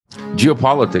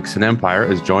Geopolitics and Empire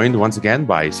is joined once again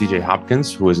by C.J.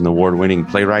 Hopkins, who is an award-winning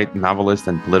playwright, novelist,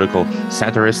 and political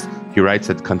satirist. He writes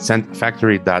at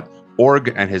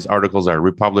consentfactory.org, and his articles are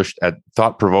republished at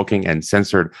thought-provoking and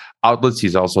censored outlets.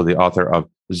 He's also the author of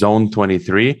Zone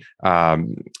 23,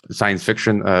 science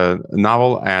fiction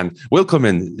novel. And welcome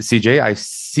in, CJ. I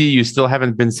see you still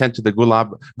haven't been sent to the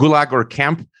gulag or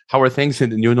camp. How are things in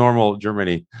the new normal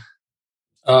Germany?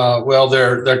 Well,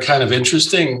 they're kind of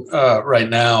interesting right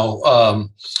now.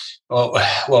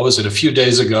 What was it? A few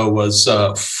days ago was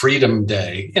Freedom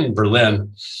Day in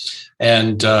Berlin.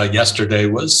 And yesterday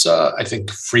was, I think,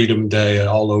 Freedom Day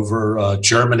all over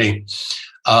Germany.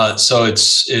 So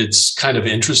it's kind of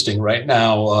interesting right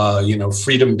now.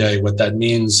 Freedom Day, what that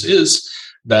means is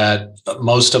that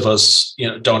most of us,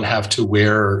 don't have to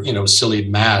wear, silly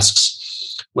masks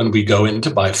when we go in to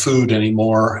buy food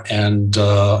anymore, and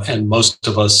most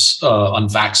of us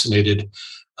unvaccinated,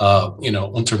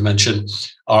 Untermenschen,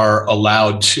 are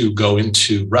allowed to go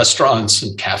into restaurants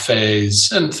and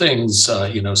cafes and things. So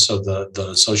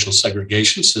the social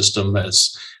segregation system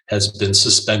has been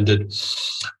suspended.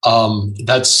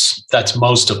 That's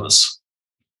most of us.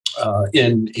 They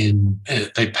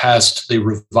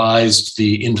revised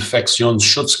the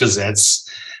Infektionsschutzgesetz,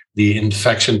 the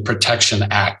Infection Protection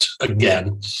Act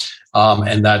again,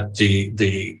 and that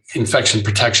the Infection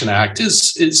Protection Act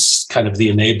is kind of the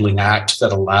enabling act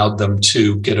that allowed them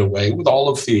to get away with all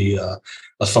of the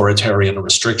authoritarian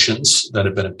restrictions that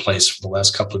have been in place for the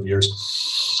last couple of years.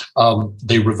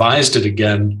 They revised it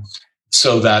again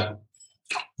so that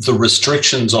the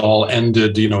restrictions all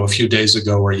ended, a few days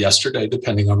ago or yesterday,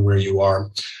 depending on where you are,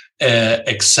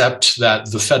 except that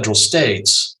the federal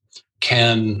states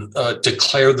can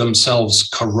declare themselves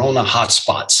corona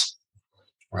hotspots,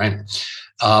 right?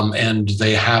 And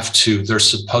they're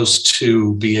supposed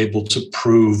to be able to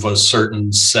prove a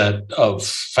certain set of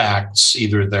facts.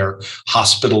 Either their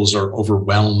hospitals are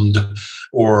overwhelmed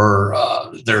or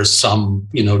there's some,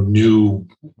 new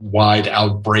wide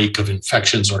outbreak of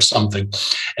infections or something.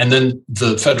 And then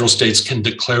the federal states can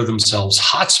declare themselves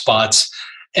hotspots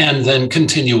and then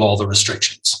continue all the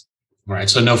restrictions. Right,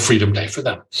 so no Freedom Day for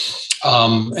them.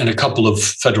 And a couple of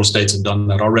federal states have done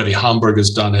that already. Hamburg has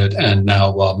done it, and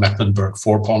now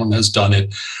Mecklenburg-Vorpommern has done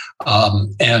it.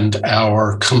 And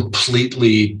our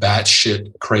completely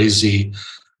batshit crazy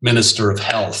Minister of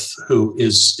Health, who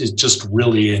is just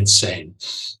really insane,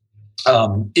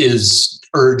 is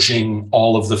urging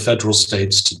all of the federal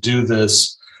states to do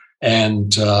this.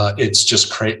 And it's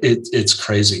just it's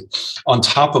crazy. On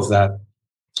top of that,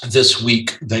 this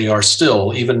week, they are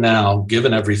still, even now,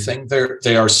 given everything,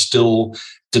 they are still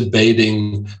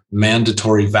debating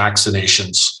mandatory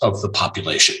vaccinations of the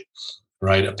population,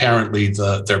 right? Apparently,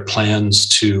 their plans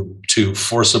to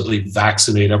forcibly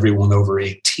vaccinate everyone over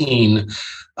 18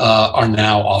 are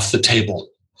now off the table.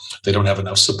 They don't have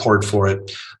enough support for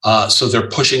it. So they're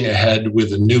pushing ahead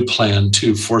with a new plan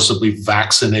to forcibly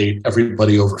vaccinate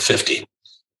everybody over 50.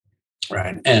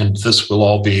 Right, and this will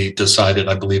all be decided,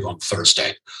 I believe, on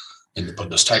Thursday in the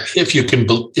Bundestag, if you can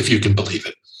believe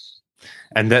it.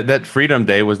 And that Freedom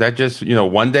Day, was that just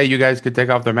one day you guys could take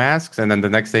off the masks, and then the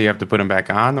next day you have to put them back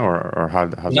on, or how?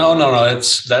 No.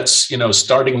 That's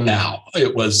starting now.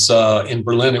 It was in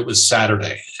Berlin. It was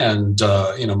Saturday, and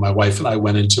my wife and I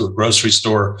went into a grocery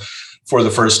store for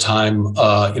the first time.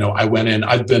 I went in.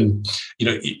 I've been,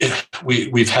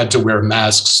 we've had to wear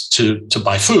masks to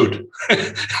buy food,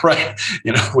 right?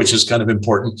 Which is kind of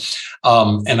important.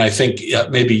 And I think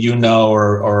maybe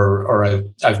or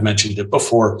I've mentioned it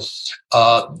before.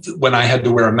 When I had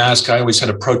to wear a mask, I always had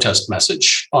a protest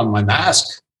message on my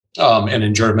mask. And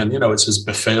in German, it says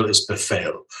 "Befehl ist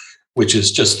Befehl," which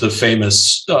is just the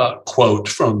famous quote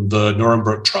from the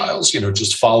Nuremberg trials.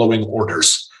 Just following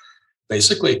orders,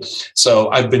 basically. So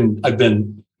I've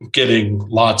been getting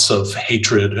lots of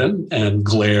hatred and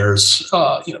glares,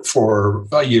 for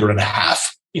a year and a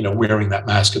half, wearing that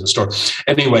mask in the store.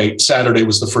 Anyway, Saturday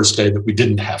was the first day that we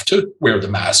didn't have to wear the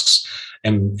masks.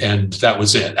 And that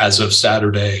was it. As of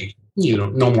Saturday,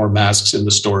 no more masks in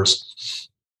the stores.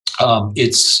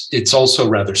 It's also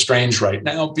rather strange right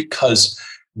now because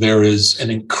there is an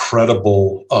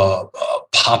incredible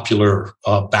popular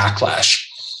backlash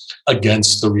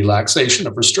against the relaxation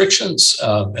of restrictions.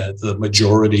 The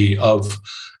majority of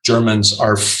Germans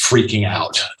are freaking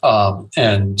out,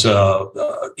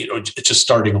 just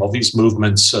starting all these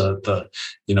movements. Die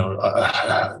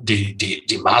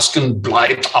Masken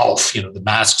bleibt auf. The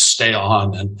masks stay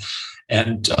on,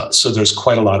 and so there's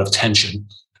quite a lot of tension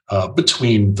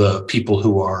between the people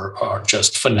who are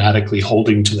just fanatically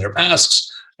holding to their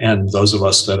masks and those of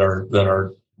us that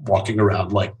are walking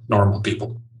around like normal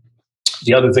people.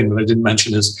 The other thing that I didn't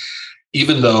mention is,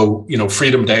 even though,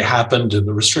 Freedom Day happened and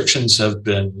the restrictions have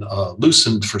been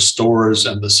loosened for stores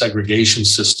and the segregation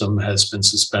system has been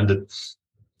suspended,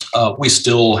 we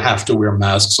still have to wear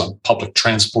masks on public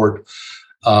transport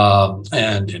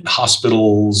and in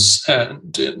hospitals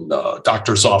and in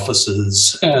doctors'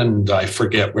 offices, and I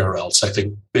forget where else. I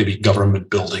think maybe government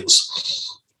buildings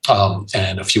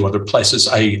and a few other places.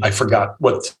 I forgot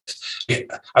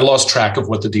I lost track of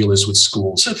what the deal is with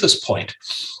schools at this point.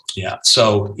 Yeah.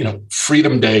 So,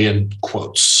 Freedom Day in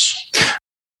quotes.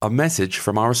 A message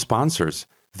from our sponsors.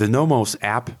 The Nomos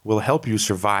app will help you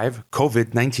survive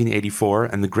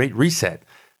COVID-1984 and the Great Reset.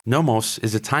 Nomos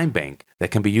is a time bank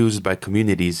that can be used by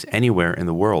communities anywhere in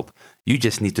the world. You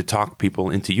just need to talk people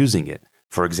into using it.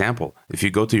 For example, if you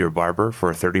go to your barber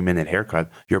for a 30-minute haircut,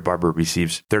 your barber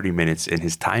receives 30 minutes in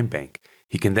his time bank.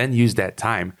 He can then use that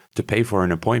time to pay for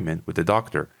an appointment with the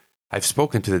doctor. I've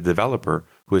spoken to the developer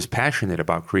who is passionate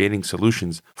about creating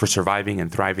solutions for surviving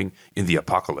and thriving in the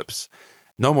apocalypse.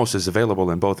 Nomos is available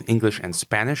in both English and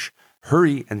Spanish.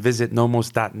 Hurry and visit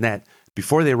nomos.net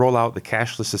before they roll out the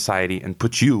cashless society and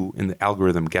put you in the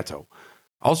algorithm ghetto.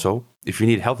 Also, if you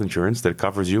need health insurance that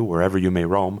covers you wherever you may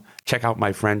roam, check out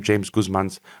my friend James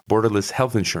Guzman's Borderless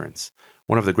Health Insurance.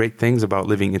 One of the great things about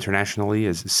living internationally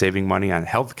is saving money on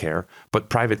health care, but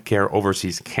private care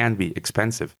overseas can be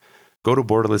expensive. Go to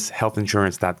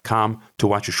borderlesshealthinsurance.com to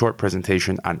watch a short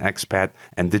presentation on expat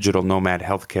and digital nomad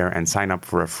healthcare and sign up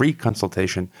for a free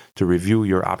consultation to review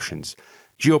your options.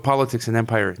 Geopolitics and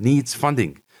Empire needs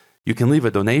funding. You can leave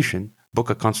a donation, book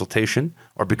a consultation,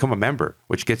 or become a member,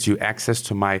 which gets you access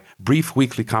to my brief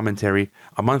weekly commentary,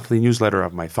 a monthly newsletter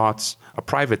of my thoughts, a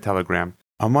private telegram,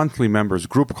 a monthly members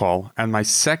group call, and my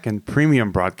second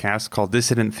premium broadcast called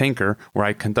Dissident Thinker, where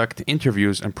I conduct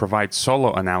interviews and provide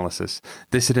solo analysis.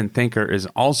 Dissident Thinker is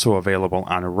also available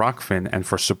on Rockfin and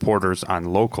for supporters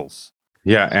on Locals.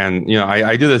 Yeah, and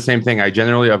I do the same thing. I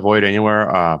generally avoid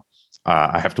anywhere.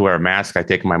 I have to wear a mask. I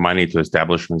take my money to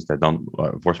establishments that don't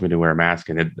force me to wear a mask.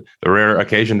 And the rare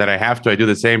occasion that I have to, I do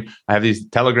the same. I have these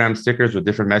Telegram stickers with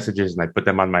different messages, and I put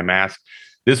them on my mask.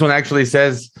 This one actually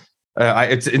says,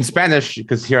 it's in Spanish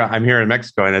because I'm here in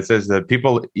Mexico, and it says the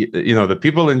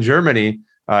people in Germany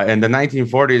in the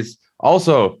 1940s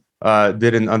also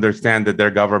didn't understand that their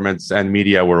governments and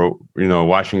media were,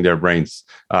 washing their brains.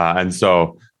 And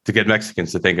so to get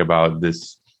Mexicans to think about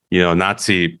this,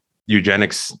 Nazi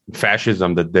eugenics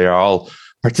fascism that they're all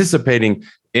participating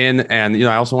in. And,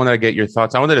 I also wanted to get your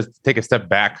thoughts. I wanted to take a step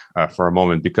back for a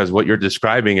moment, because what you're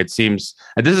describing, it seems,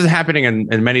 and this is happening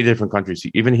in many different countries.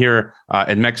 Even here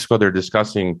in Mexico, they're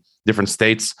discussing different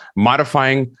states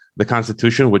modifying the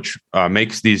constitution, which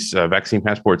makes these vaccine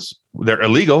passports, they're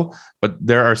illegal, but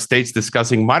there are states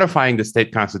discussing modifying the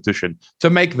state constitution to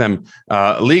make them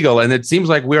legal. And it seems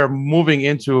like we are moving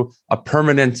into a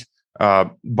permanent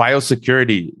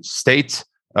biosecurity state,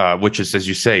 which is, as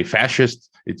you say, fascist.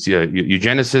 It's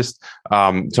eugenicist.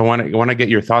 So I want to get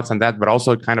your thoughts on that, but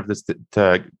also kind of this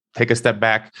to take a step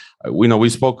back. We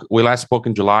last spoke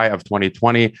in July of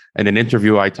 2020 in an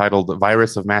interview I titled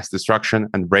 "Virus of Mass Destruction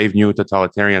and Brave New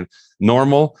Totalitarian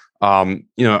Normal."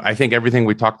 I think everything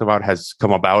we talked about has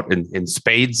come about in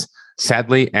spades,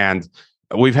 sadly, and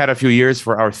we've had a few years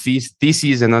for our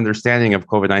theses and understanding of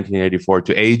COVID-1984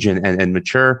 to age and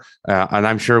mature. And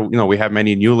I'm sure, we have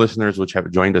many new listeners which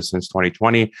have joined us since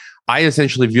 2020. I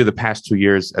essentially view the past 2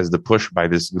 years as the push by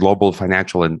this global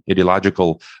financial and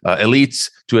ideological elites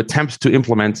to attempt to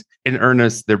implement in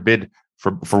earnest their bid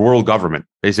for world government.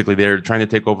 Basically, they're trying to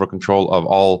take over control of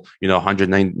all,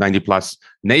 190 plus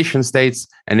nation states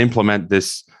and implement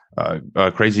this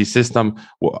crazy system.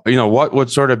 What would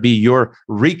sort of be your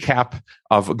recap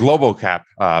of global cap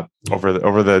over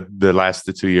the last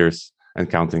 2 years and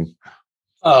counting?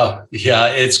 Yeah,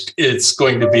 it's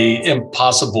going to be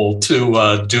impossible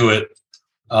to do it,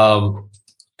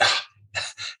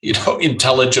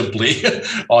 intelligibly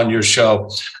on your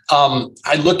show.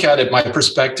 I look at it, my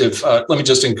perspective. Let me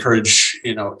just encourage,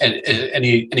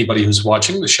 anybody who's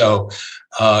watching the show,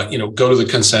 go to the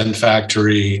Consent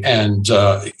Factory and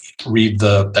read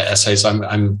the essays.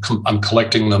 I'm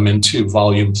collecting them into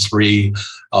volume 3,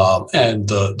 and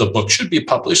the book should be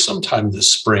published sometime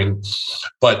this spring.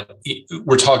 But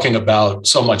we're talking about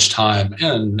so much time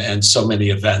and so many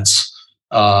events.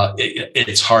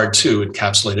 It's hard to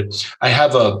encapsulate it. I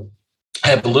have a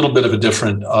little bit of a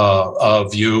different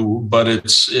view, but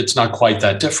it's not quite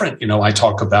that different. I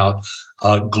talk about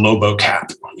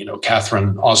Globocap.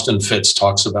 Catherine Austin Fitts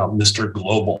talks about Mr.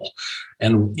 Global,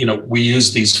 and we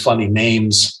use these funny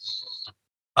names.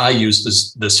 I use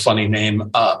this funny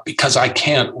name because I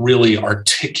can't really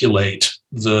articulate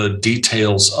the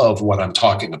details of what I'm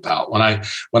talking about. When I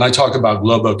talk about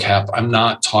GloboCap, I'm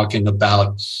not talking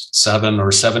about 7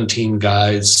 or 17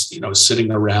 guys,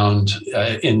 sitting around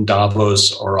in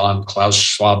Davos or on Klaus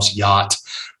Schwab's yacht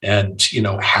and,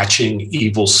 hatching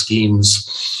evil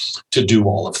schemes to do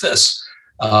all of this.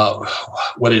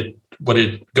 What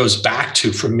it goes back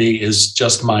to for me is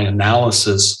just my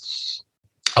analysis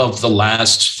of the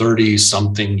last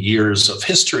 30-something years of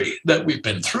history that we've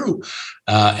been through.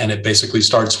 And it basically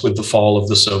starts with the fall of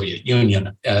the Soviet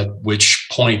Union, at which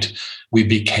point we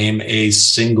became a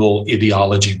single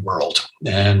ideology world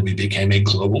and we became a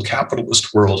global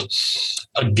capitalist world.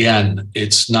 Again,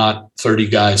 it's not 30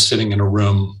 guys sitting in a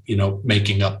room,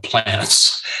 making up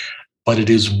plans, but it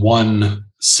is one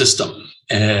system.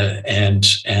 And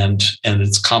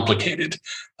it's complicated.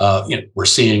 We're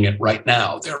seeing it right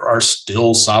now. There are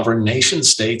still sovereign nation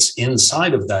states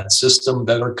inside of that system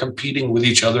that are competing with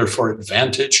each other for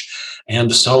advantage,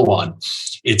 and so on.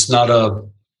 It's not a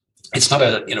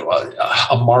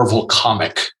Marvel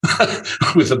comic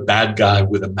with a bad guy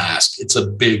with a mask. It's a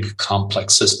big,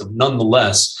 complex system.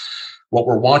 Nonetheless, what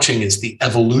we're watching is the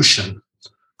evolution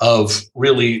of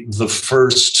really the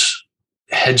first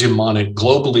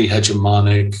globally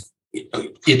hegemonic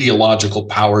ideological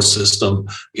power system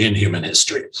in human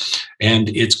history, and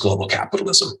it's global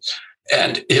capitalism.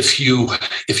 And if you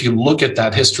look at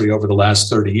that history over the last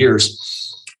 30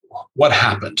 years, what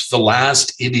happened? The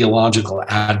last ideological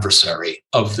adversary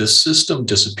of this system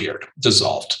disappeared,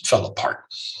 dissolved, fell apart.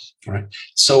 Right?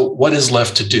 So what is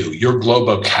left to do? You're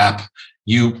GloboCap.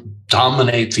 You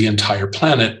dominate the entire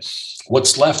planet.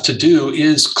 What's left to do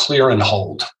is clear and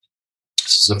hold.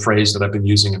 This is a phrase that I've been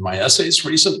using in my essays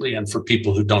recently. And for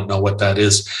people who don't know what that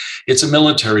is, it's a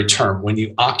military term. When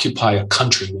you occupy a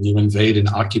country, when you invade and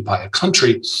occupy a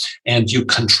country and you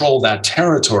control that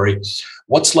territory,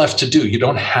 what's left to do? You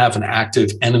don't have an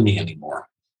active enemy anymore,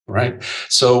 right?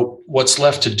 So what's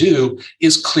left to do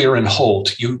is clear and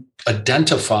hold. You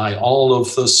identify all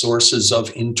of the sources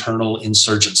of internal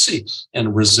insurgency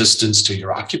and resistance to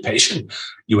your occupation.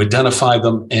 You identify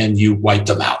them and you wipe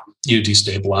them out. You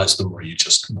destabilize them or you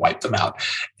just wipe them out.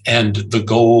 And the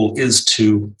goal is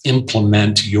to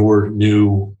implement your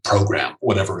new program,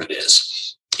 whatever it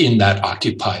is, in that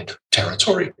occupied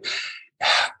territory.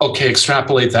 Okay,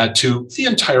 extrapolate that to the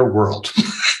entire world,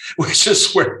 which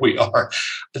is where we are.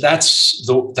 That's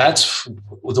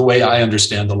the way I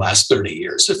understand the last 30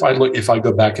 years. If I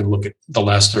go back and look at the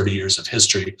last 30 years of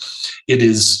history, it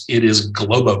is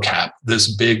GloboCap, this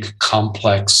big,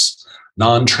 complex,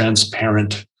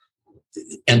 non-transparent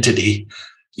entity,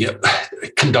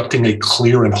 conducting a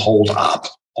clear and hold op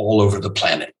all over the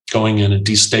planet, going in and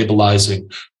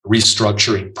destabilizing,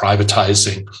 restructuring,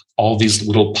 privatizing all these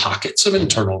little pockets of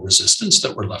internal resistance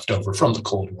that were left over from the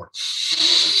Cold War.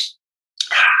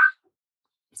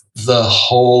 The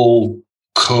whole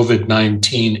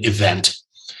COVID-19 event,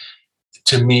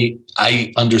 to me,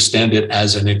 I understand it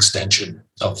as an extension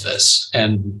of this.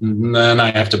 And then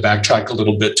I have to backtrack a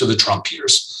little bit to the Trump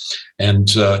years.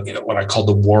 And what I call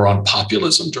the war on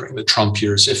populism during the Trump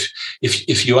years.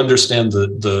 If you understand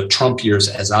the Trump years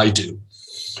as I do,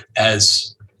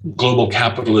 as global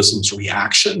capitalism's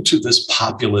reaction to this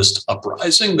populist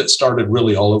uprising that started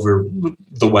really all over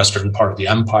the western part of the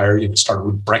empire. It started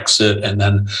with Brexit, and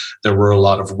then there were a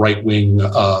lot of right-wing,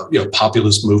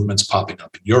 populist movements popping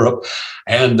up in Europe,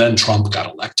 and then Trump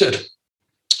got elected.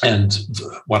 And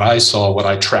what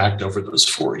I tracked over those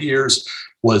 4 years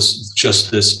was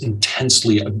just this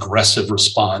intensely aggressive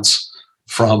response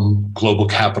from global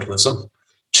capitalism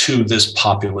to this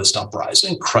populist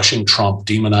uprising, crushing Trump,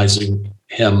 demonizing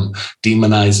him,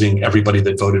 demonizing everybody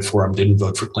that voted for him, didn't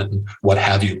vote for Clinton, what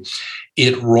have you.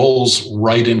 It rolls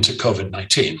right into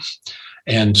COVID-19.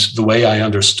 And the way I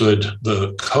understood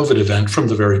the COVID event from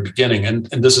the very beginning, and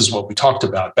this is what we talked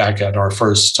about back at our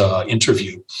first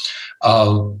interview,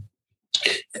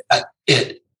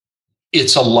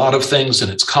 it's a lot of things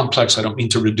and it's complex. I don't mean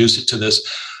to reduce it to this,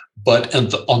 but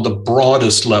on the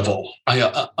broadest level,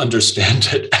 I understand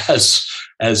it as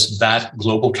that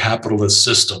global capitalist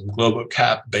system,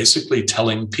 GloboCap, basically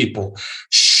telling people,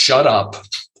 shut up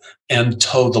and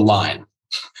toe the line.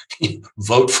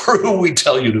 Vote for who we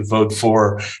tell you to vote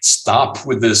for. Stop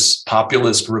with this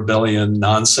populist rebellion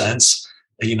nonsense.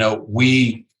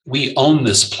 We own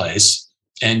this place.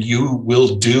 And you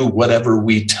will do whatever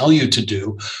we tell you to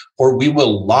do, or we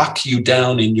will lock you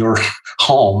down in your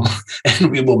home and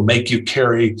we will make you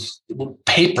carry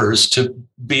papers to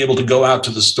be able to go out to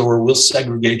the store. We'll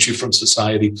segregate you from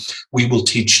society. We will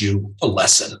teach you a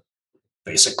lesson,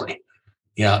 basically.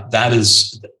 Yeah, I've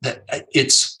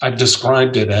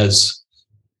described it as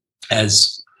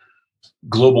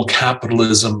global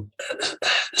capitalism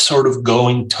sort of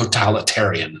going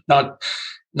totalitarian.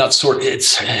 Not sort.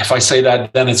 It's, if I say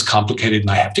that, then it's complicated,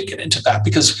 and I have to get into that,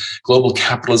 because global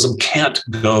capitalism can't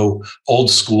go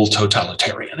old school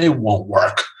totalitarian. It won't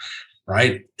work,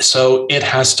 right? So it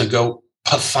has to go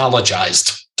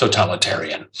pathologized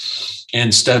totalitarian.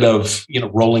 Instead of,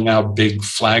 rolling out big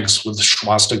flags with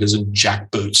swastikas and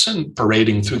jackboots and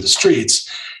parading through the streets,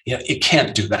 it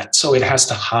can't do that. So it has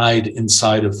to hide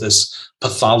inside of this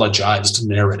pathologized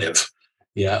narrative.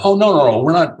 Yeah. Oh, no.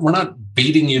 We're not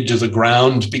beating you to the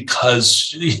ground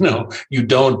because, you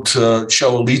don't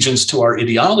show allegiance to our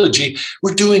ideology.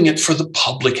 We're doing it for the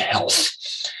public health.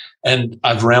 And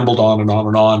I've rambled on and on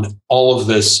and on. All of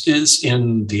this is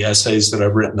in the essays that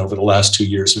I've written over the last 2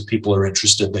 years. If people are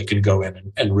interested, they can go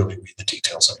in and really read the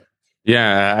details of it.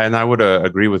 Yeah, and I would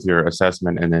agree with your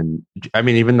assessment. And then,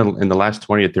 even in the last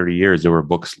 20 or 30 years, there were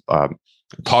books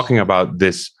talking about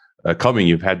this coming.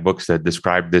 You've had books that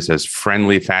describe this as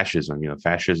friendly fascism,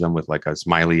 fascism with like a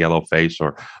smiley yellow face.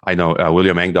 Or I know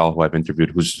William Engdahl, who I've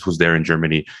interviewed, who's there in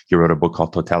Germany. He wrote a book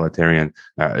called Totalitarian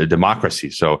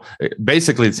Democracy. So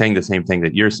basically it's saying the same thing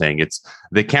that you're saying.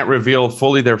 They can't reveal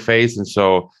fully their face, and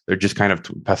so they're just kind of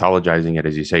pathologizing it,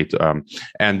 as you say.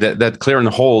 And that clear and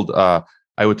hold,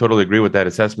 I would totally agree with that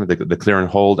assessment, the clear and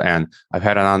hold. And I've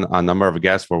had on a number of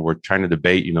guests where we're trying to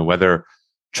debate, whether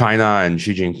China and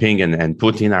Xi Jinping and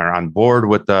Putin are on board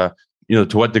with to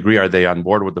what degree are they on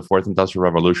board with the Fourth Industrial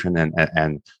Revolution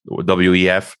and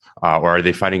WEF, or are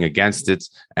they fighting against it?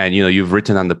 And, you've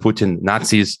written on the Putin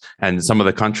Nazis and some of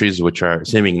the countries which are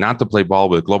seeming not to play ball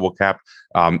with global cap.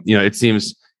 It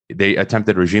seems they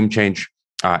attempted regime change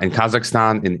in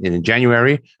Kazakhstan in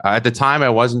January. At the time, I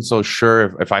wasn't so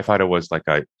sure if I thought it was like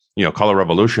a, color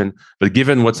revolution, but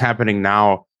given what's happening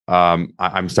now,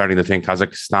 I'm starting to think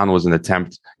Kazakhstan was an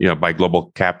attempt, by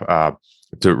global cap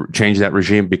to change that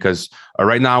regime, because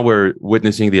right now we're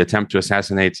witnessing the attempt to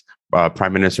assassinate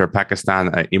Prime Minister of Pakistan,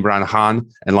 Imran Khan,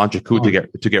 and launch a coup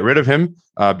to get rid of him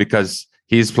because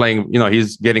he's playing,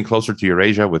 he's getting closer to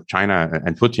Eurasia with China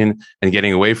and Putin and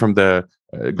getting away from the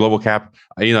global cap.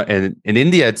 And in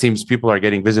India, it seems people are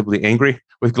getting visibly angry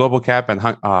with global cap, and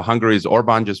Hungary's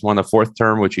Orban just won a fourth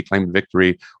term, which he claimed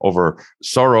victory over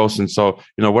Soros. And so,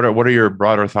 what are your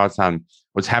broader thoughts on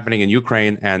what's happening in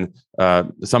Ukraine and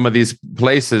some of these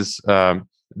places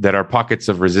that are pockets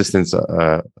of resistance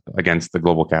against the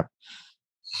global cap?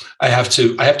 I have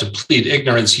to plead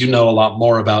ignorance. You know a lot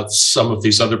more about some of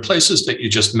these other places that you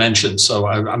just mentioned, so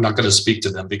I'm not going to speak to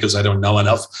them because I don't know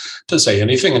enough to say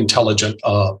anything intelligent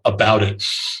about it.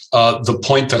 The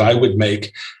point that I would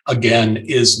make, again,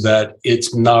 is that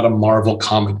it's not a Marvel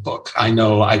comic book. I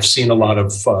know I've seen a lot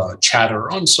of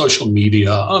chatter on social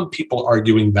media on people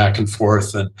arguing back and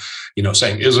forth and,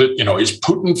 saying, is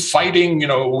Putin fighting,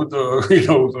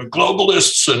 the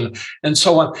globalists and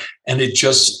so on. And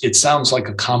it sounds like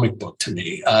a comic book to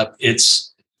me.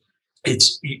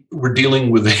 We're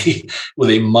dealing with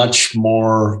a much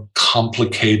more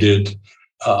complicated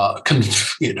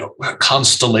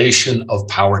constellation of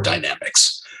power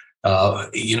dynamics.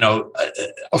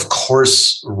 Of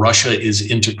course, Russia is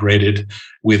integrated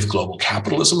with global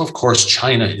capitalism. Of course,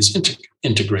 China is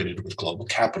integrated with global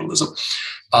capitalism.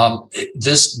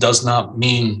 This does not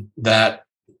mean that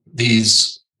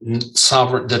these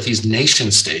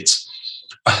nation states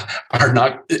are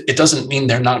not. It doesn't mean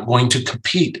they're not going to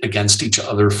compete against each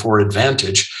other for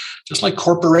advantage, just like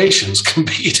corporations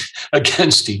compete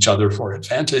against each other for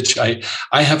advantage. I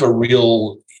have a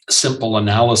real simple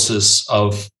analysis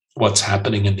of what's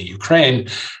happening in the Ukraine.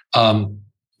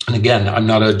 And again, I'm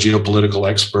not a geopolitical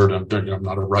expert. I'm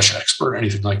not a Russia expert or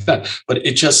anything like that. But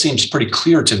it just seems pretty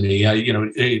clear to me.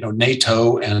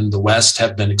 NATO and the West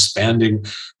have been expanding,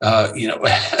 and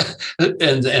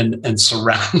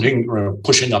surrounding,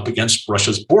 pushing up against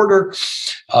Russia's border.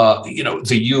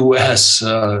 The U.S.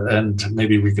 And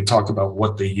maybe we could talk about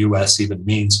what the U.S. even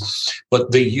means.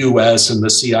 But the U.S. and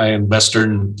the CIA and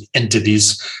Western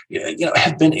entities,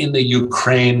 have been in the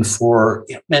Ukraine for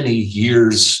many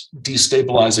years,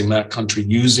 destabilizing that country,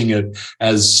 using it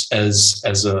as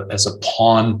a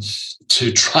pawn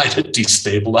to try to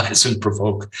destabilize and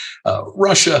provoke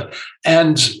Russia.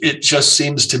 And it just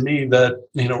seems to me that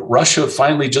Russia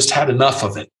finally just had enough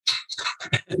of it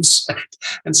and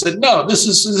said, no, this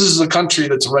is a country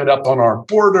that's right up on our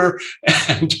border,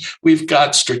 and we've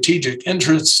got strategic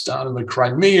interests down in the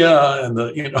Crimea and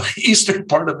the eastern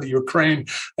part of the Ukraine,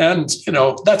 and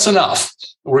that's enough.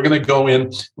 We're going to go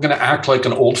in, we're going to act like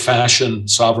an old-fashioned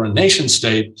sovereign nation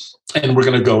state, and we're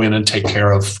going to go in and take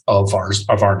care of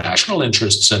our national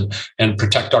interests and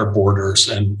protect our borders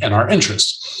and our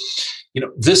interests.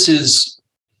 This is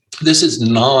This is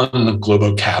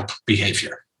non-Globocap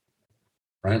behavior.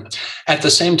 Right. At the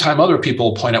same time, other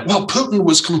people point out, well, Putin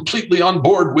was completely on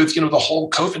board with, the whole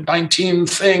COVID-19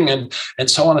 thing and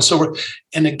so on and so forth.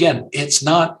 And again, it's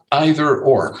not either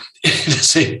or. It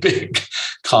is a big,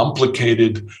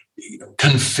 complicated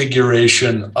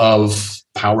configuration of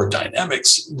power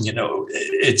dynamics.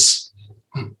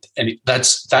 And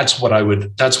that's what I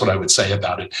would say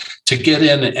about it. To get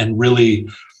in and really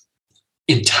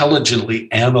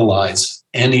intelligently analyze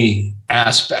any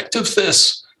aspect of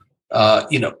this,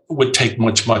 would take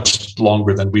much, much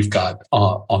longer than we've got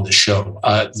on the show.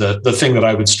 The thing that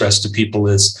I would stress to people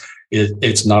is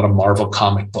it's not a Marvel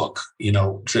comic book.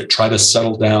 Try to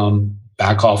settle down,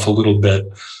 back off a little bit,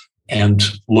 and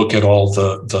look at all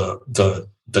the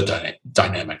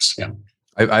dynamics. Yeah.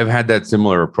 I've had that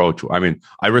similar approach. I mean,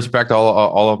 I respect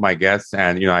all of my guests,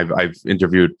 and I've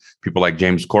interviewed people like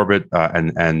James Corbett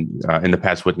and in the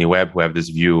past Whitney Webb, who have this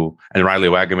view, and Riley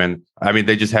Wagaman. I mean,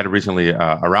 they just had recently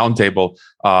a roundtable,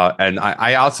 and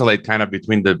I oscillate kind of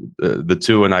between the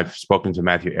two. And I've spoken to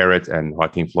Matthew Ehret and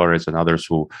Joaquin Flores and others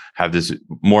who have this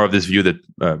more of this view that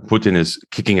Putin is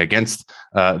kicking against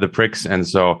the pricks, and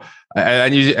so.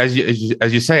 And as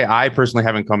you say, I personally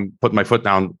haven't put my foot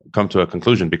down, come to a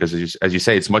conclusion, because as you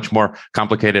say, it's much more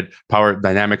complicated power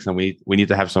dynamics, and we need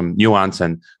to have some nuance.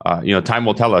 And time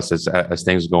will tell us as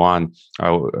things go on,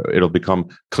 it'll become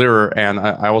clearer. And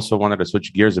I also wanted to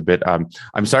switch gears a bit.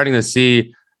 I'm starting to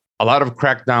see a lot of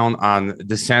crackdown on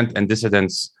dissent and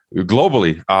dissidents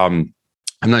globally. I'm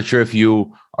not sure if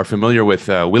you are familiar with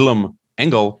Willem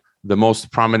Engel, the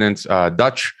most prominent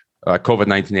Dutch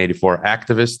COVID-19 84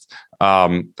 activist.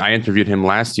 I interviewed him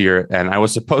last year, and I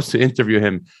was supposed to interview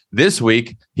him this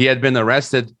week. He had been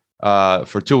arrested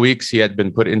for 2 weeks. He had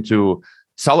been put into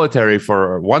solitary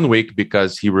for 1 week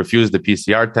because he refused the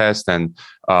PCR test. And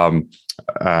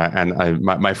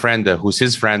my friend, who's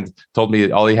his friend, told me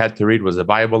all he had to read was the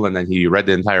Bible, and then he read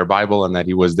the entire Bible, and that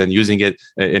he was then using it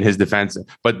in his defense.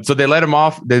 But so they let him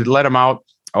off. They let him out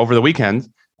over the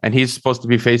weekend, and he's supposed to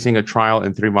be facing a trial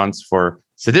in 3 months for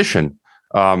sedition.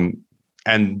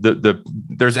 And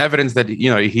there's evidence that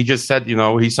he just said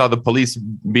he saw the police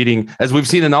beating, as we've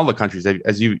seen in all the countries,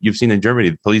 as you've seen in Germany,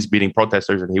 the police beating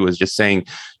protesters, and he was just saying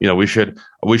we should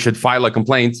file a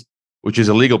complaint, which is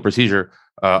a legal procedure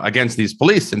against these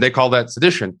police, and they call that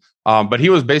sedition. But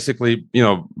he was basically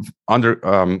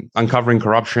uncovering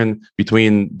corruption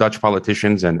between Dutch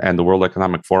politicians and the World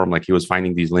Economic Forum, like he was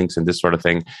finding these links and this sort of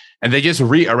thing, and they just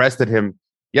re-arrested him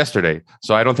yesterday.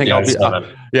 So I don't think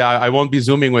I won't be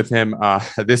Zooming with him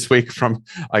this week from,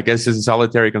 I guess, his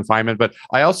solitary confinement. But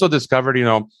I also discovered,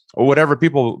 whatever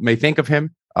people may think of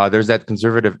him, there's that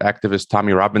conservative activist,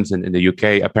 Tommy Robinson, in the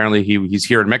UK. Apparently he's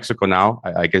here in Mexico now.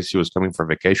 I guess he was coming for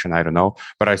vacation. I don't know.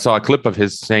 But I saw a clip of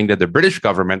his saying that the British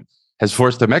government has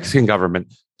forced the Mexican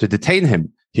government to detain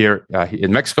him here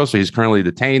in Mexico. So he's currently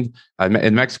detained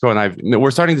in Mexico. And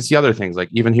we're starting to see other things, like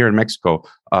even here in Mexico.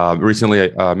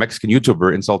 Recently, a Mexican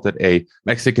YouTuber insulted a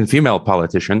Mexican female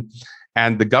politician,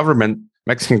 and the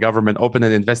Mexican government opened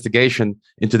an investigation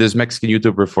into this Mexican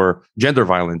YouTuber for gender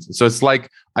violence. So it's like,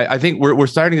 I think we're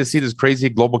starting to see this crazy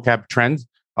Globocap trend,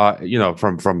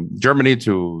 from Germany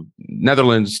to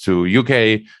Netherlands to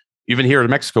UK, even here in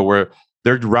Mexico, where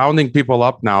they're rounding people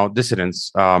up now,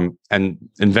 dissidents, and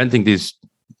inventing these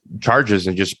charges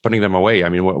and just putting them away. I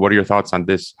mean, what are your thoughts on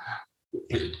this?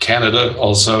 Canada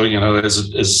also,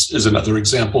 is another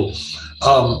example.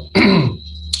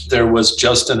 There was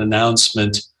just an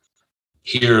announcement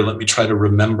here. Let me try to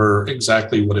remember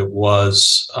exactly what it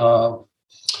was.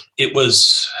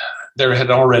 There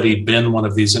had already been one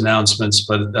of these announcements,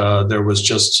 but there was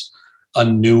just a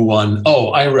new one.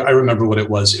 Oh, I remember what it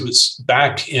was. It was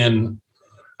back in,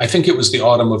 I think it was the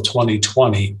autumn of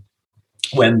 2020,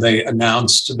 when they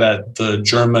announced that the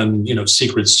German,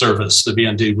 Secret Service, the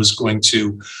BND, was going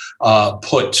to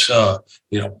put,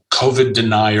 COVID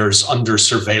deniers under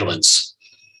surveillance.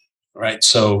 Right.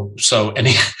 So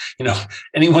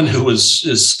anyone who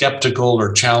is skeptical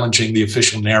or challenging the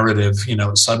official narrative,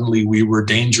 suddenly we were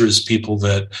dangerous people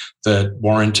that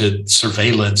warranted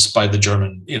surveillance by the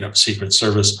German, Secret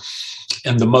Service.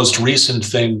 And the most recent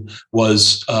thing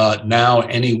was now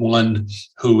anyone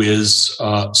who is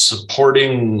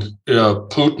supporting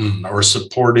Putin or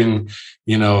supporting,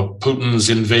 Putin's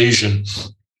invasion,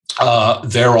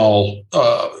 they're all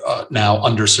now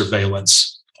under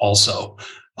surveillance also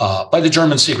by the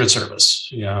German Secret Service.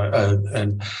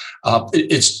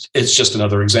 It's just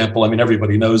another example. I mean,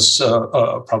 everybody knows,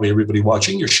 probably everybody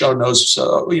watching your show knows,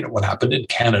 what happened in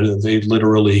Canada. They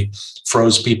literally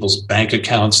froze people's bank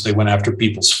accounts. They went after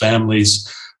people's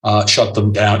families. shut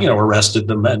them down, arrested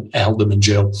them and held them in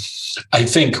jail. I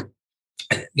think,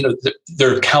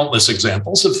 there are countless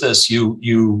examples of this.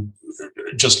 You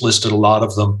just listed a lot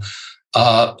of them.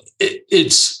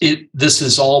 This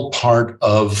is all part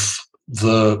of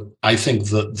the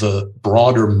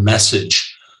broader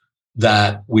message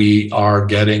that we are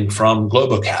getting from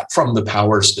Globocap, from the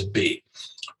powers that be.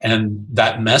 And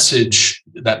that message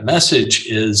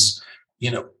is,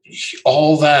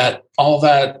 all that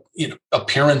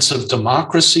appearance of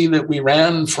democracy that we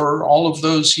ran for all of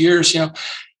those years,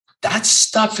 that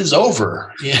stuff is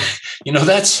over.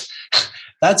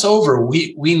 That's over.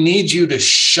 We need you to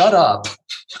shut up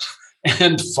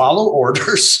and follow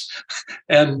orders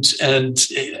and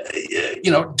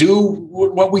do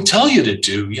what we tell you to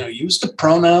do. Use the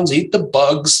pronouns, eat the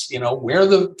bugs, wear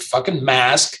the fucking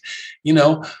mask,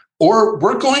 or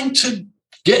we're going to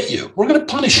get you. We're going to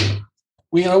punish you.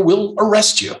 We'll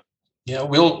arrest you.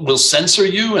 We'll censor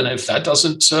you, and if that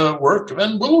doesn't work,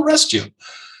 then we'll arrest you.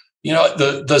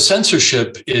 The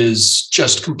censorship is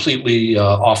just completely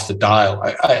off the dial.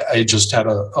 I just had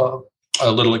a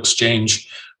little exchange.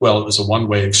 Well, it was a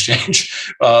one-way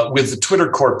exchange with the Twitter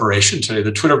Corporation today.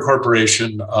 The Twitter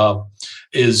Corporation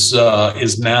is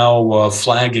now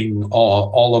flagging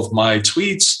all of my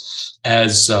tweets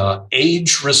as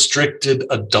age-restricted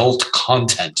adult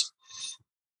content.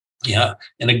 Yeah,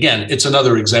 and again, it's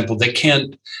another example. They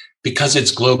can't. Because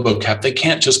it's Globocap, they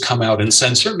can't just come out and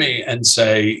censor me and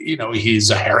say, he's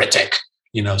a heretic,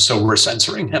 so we're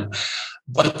censoring him.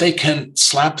 But they can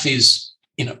slap these,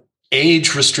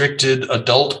 age-restricted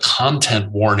adult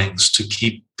content warnings to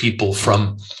keep people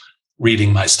from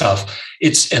reading my stuff.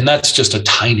 And that's just a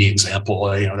tiny example.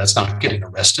 That's not getting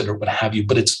arrested or what have you.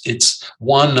 But it's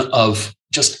one of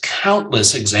just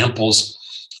countless examples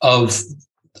of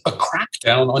a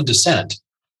crackdown on dissent,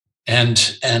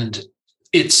 and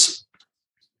it's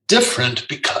different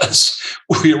because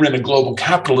we're in a global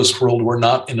capitalist world. We're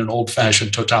not in an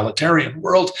old-fashioned totalitarian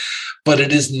world, but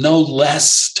it is no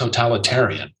less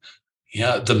totalitarian.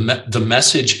 Yeah, the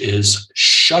message is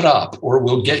shut up or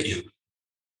we'll get you.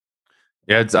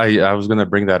 Yeah, I was going to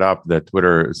bring that up. That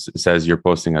Twitter says you're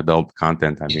posting adult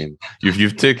content. I mean,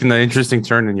 you've taken an interesting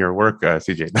turn in your work,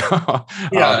 CJ.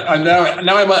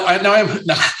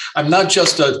 I'm not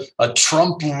just a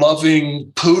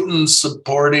Trump-loving,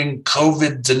 Putin-supporting,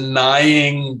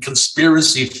 COVID-denying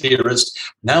conspiracy theorist.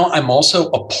 Now I'm also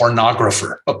a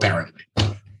pornographer, apparently.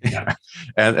 Yeah,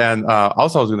 and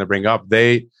also I was going to bring up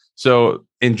so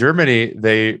in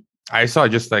Germany I saw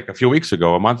just like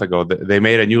a month ago, they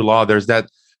made a new law. There's that,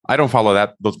 I don't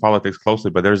follow those politics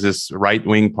closely, but there's this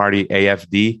right-wing party,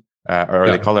 AfD,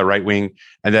 they call it right-wing.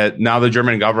 And that now the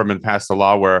German government passed a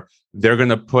law where they're going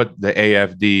to put the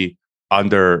AfD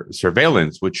under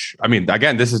surveillance, which, I mean,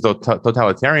 again, this is the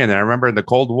totalitarian. And I remember in the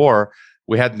Cold War,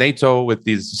 we had NATO with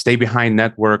these stay-behind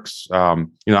networks,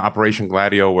 Operation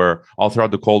Gladio, where all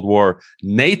throughout the Cold War,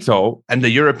 NATO and the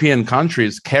European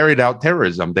countries carried out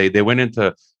terrorism. They went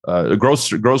into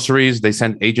groceries. They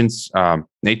sent agents,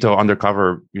 NATO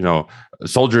undercover,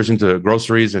 soldiers into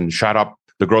groceries and shot up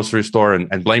the grocery store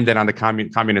and blamed it on the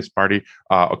Communist Party,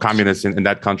 or communists in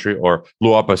that country, or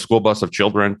blew up a school bus of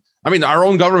children. I mean, our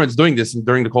own government's doing this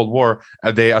during the Cold War.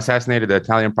 They assassinated the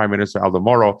Italian Prime Minister Aldo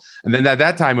Moro, and then at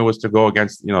that time it was to go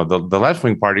against the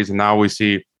left-wing parties, and now we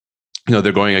see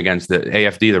they're going against the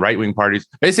AfD, the right-wing parties,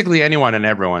 basically anyone and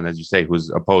everyone, as you say,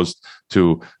 who's opposed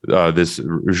to this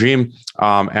regime.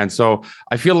 And so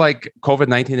I feel like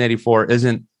COVID-1984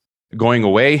 isn't going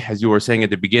away. As you were saying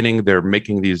at the beginning, they're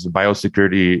making this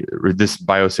biosecurity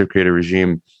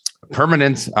regime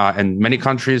permanent in many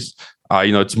countries.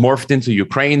 It's morphed into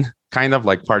Ukraine, kind of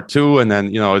like part 2. And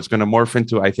then, it's going to morph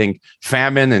into, I think,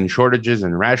 famine and shortages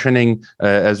and rationing,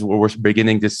 as we're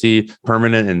beginning to see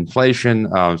permanent inflation,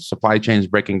 supply chains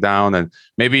breaking down, and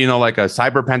maybe, like a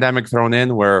cyber pandemic thrown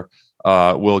in where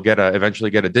we'll eventually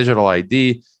get a digital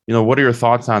ID. What are your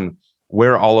thoughts on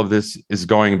where all of this is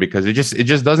going? Because it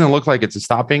just doesn't look like it's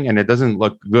stopping, and it doesn't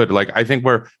look good. Like, I think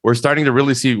we're starting to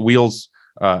really see wheels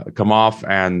come off,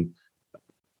 and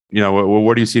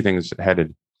where do you see things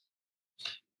headed?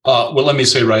 Well, let me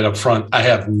say right up front, I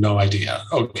have no idea.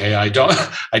 Okay, I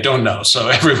don't know. So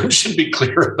everyone should be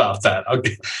clear about that.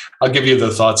 I'll give you the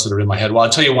thoughts that are in my head. Well, I'll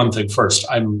tell you one thing first.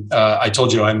 I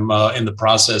told you I'm in the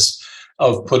process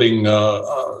of putting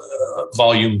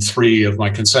volume 3 of my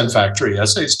Consent Factory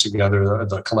essays together,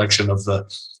 the collection of the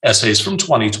essays from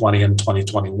 2020 and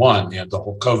 2021, the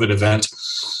whole COVID event.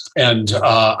 And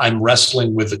I'm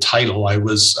wrestling with the title. I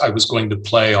was going to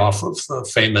play off of the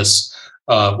famous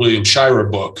William Shirer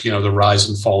book, The Rise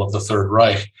and Fall of the Third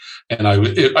Reich. And I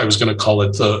was going to call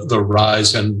it the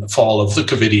Rise and Fall of the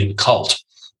Covidian Cult,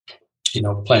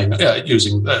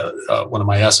 using one of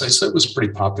my essays that was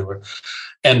pretty popular.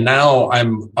 And now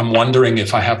I'm wondering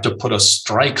if I have to put a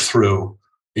strike through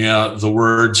the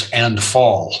words "and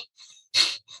fall,"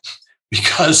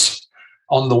 because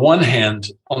on the one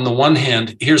hand,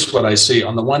 here's what I see.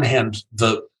 On the one hand,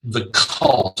 the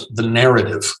cult, the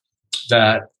narrative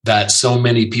that so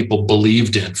many people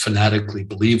fanatically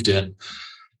believed in,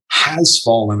 has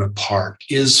fallen apart,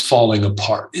 is falling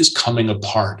apart, is coming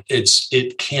apart.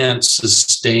 It can't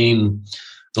sustain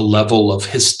the level of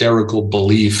hysterical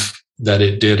belief that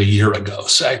it did a year ago,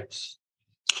 say.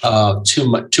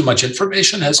 Too much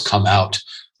information has come out.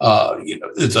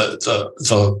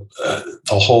 The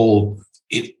whole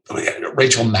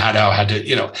Rachel Maddow had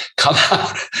to come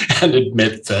out and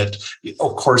admit that,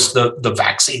 of course, the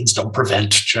vaccines don't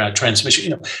prevent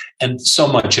transmission. And so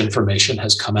much information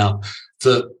has come out.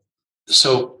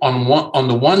 So on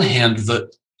the one hand, the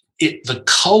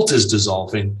cult is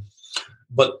dissolving,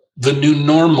 but the new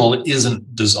normal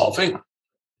isn't dissolving.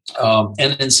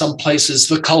 And in some places,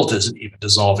 the cult isn't even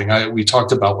dissolving. We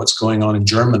talked about what's going on in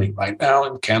Germany right now.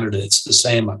 In Canada, it's the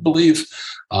same, I believe.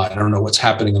 I don't know what's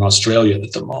happening in Australia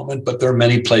at the moment, but there are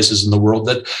many places in the world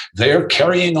that they're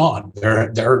carrying on.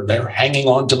 They're hanging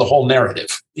on to the whole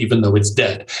narrative, even though it's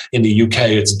dead. In the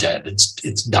UK, it's dead.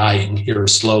 It's dying here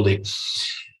slowly.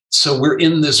 So we're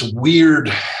in this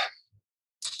weird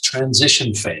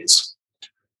transition phase,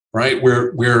 right?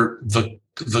 Where the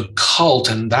cult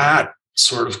and that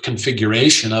sort of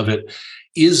configuration of it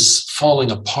is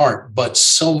falling apart, but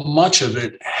so much of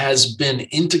it has been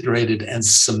integrated and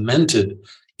cemented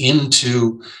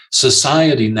into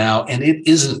society now, and it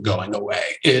isn't going away.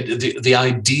 The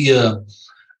idea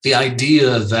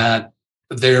that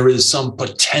there is some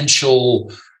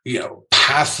potential,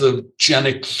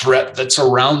 pathogenic threat that's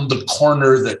around the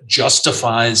corner that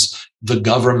justifies the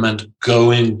government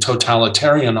going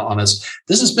totalitarian on us,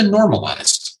 this has been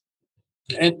normalized.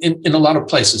 And in a lot of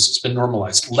places, it's been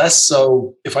normalized. Less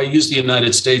so, if I use the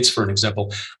United States for an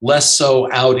example, less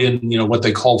so out in what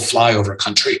they call flyover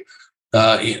country,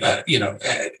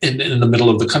 in the middle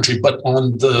of the country, but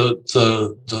on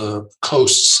the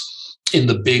coasts, in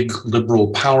the big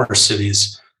liberal power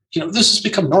cities, this has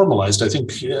become normalized. I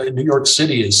think New York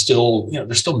City is still,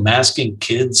 they're still masking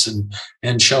kids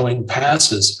and showing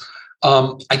passes.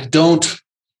 I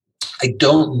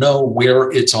don't know where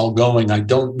it's all going. I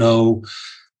don't know,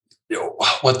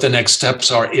 what the next steps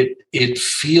are. It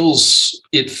feels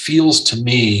to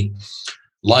me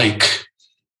like,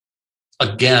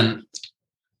 again,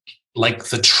 like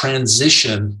the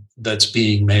transition that's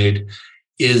being made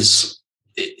is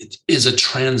a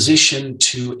transition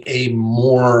to a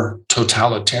more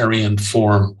totalitarian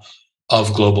form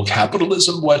of global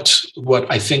capitalism. What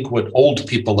I think what old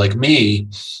people like me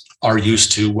are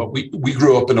used to, what we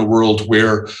grew up in a world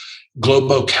where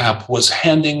Globocap was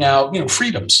handing out,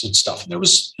 freedoms and stuff. And there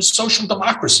was social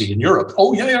democracy in Europe.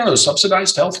 Oh yeah,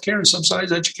 subsidized healthcare and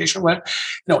subsidized education,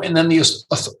 and then the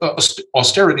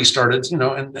austerity started,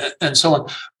 and so on.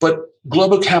 But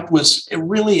Globocap was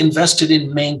really invested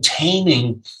in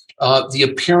maintaining the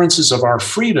appearances of our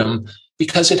freedom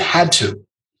because it had to,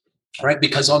 right?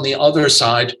 Because on the other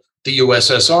side, the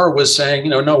USSR was saying,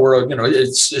 no, we're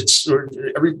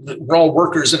all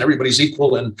workers and everybody's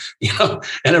equal and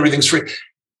and everything's free.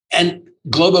 And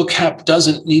Globocap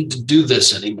doesn't need to do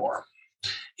this anymore.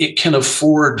 It can't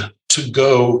afford to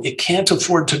go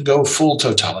full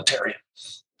totalitarian,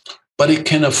 but it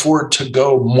can afford to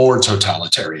go more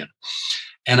totalitarian.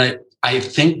 And I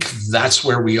think that's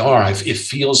where we are. It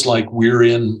feels like we're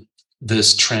in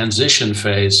this transition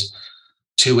phase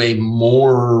to a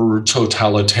more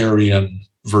totalitarian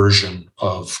version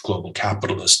of global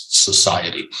capitalist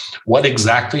society. What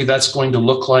exactly that's going to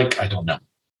look like, I don't know.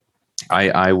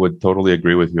 I would totally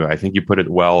agree with you. I think you put it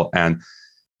well. And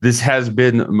this has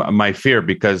been my fear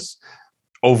because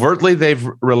overtly they've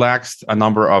relaxed a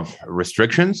number of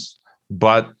restrictions.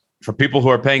 But for people who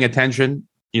are paying attention,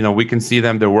 we can see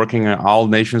them. They're working, all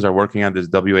nations are working on this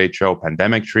WHO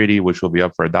pandemic treaty, which will be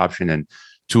up for adoption in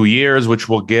 2 years, which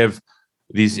will give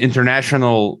these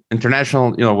international,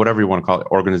 whatever you want to call it,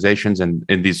 organizations and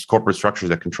these corporate structures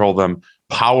that control them,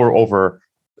 power over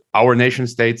our nation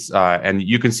states. And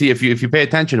you can see if you pay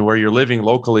attention where you're living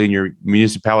locally in your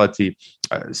municipality,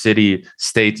 city,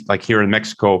 state, like here in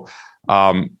Mexico,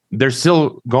 they're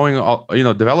still going,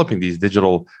 developing these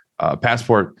digital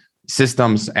passport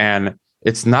systems. And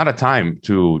it's not a time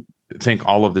to think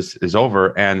all of this is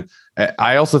over. And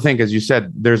I also think, as you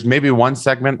said, there's maybe one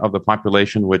segment of the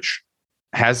population which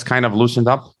has kind of loosened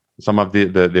up some of the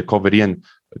COVIDian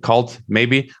cult,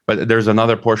 maybe, but there's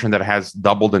another portion that has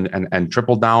doubled and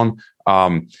tripled down.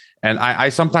 And I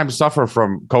sometimes suffer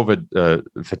from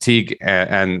COVID fatigue,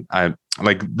 and I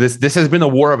like this. This has been a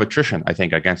war of attrition, I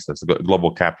think, against us, the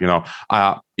global cap.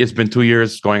 It's been 2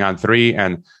 years, going on 3,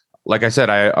 and like I said,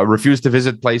 I refuse to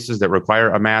visit places that require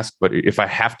a mask. But if I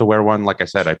have to wear one, like I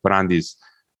said, I put on these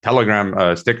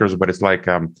Telegram stickers. But it's like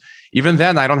even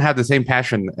then, I don't have the same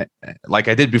passion like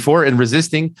I did before in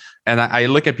resisting. And I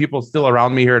look at people still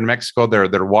around me here in Mexico.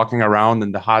 They're walking around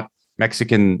in the hot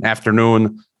Mexican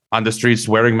afternoon on the streets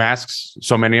wearing masks,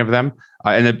 so many of them,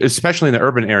 and especially in the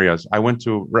urban areas. I went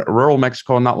to rural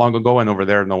Mexico not long ago, and over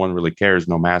there, no one really cares,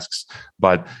 no masks.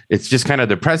 But it's just kind of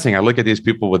depressing. I look at these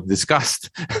people with disgust,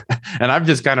 and I've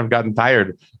just kind of gotten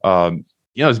tired.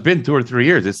 It's been 2 or 3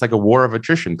 years. It's like a war of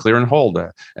attrition, clear and hold,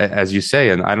 as you say.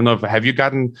 And I don't know have you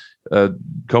gotten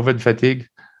COVID fatigue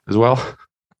as well?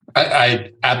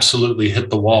 I absolutely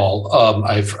hit the wall.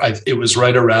 It was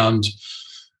right around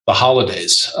the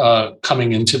holidays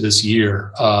coming into this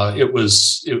year. It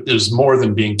was more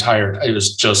than being tired. It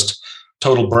was just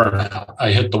total burnout.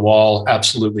 I hit the wall,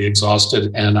 absolutely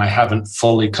exhausted, and I haven't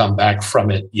fully come back from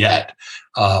it yet.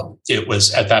 It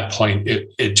was at that point,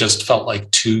 it just felt like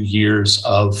 2 years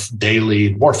of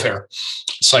daily warfare,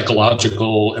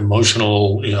 psychological,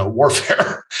 emotional,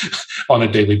 warfare on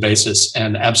a daily basis.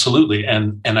 And absolutely.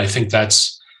 And I think that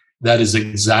is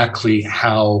exactly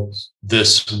how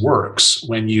this works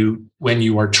when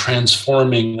you are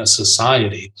transforming a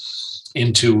society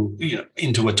into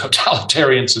a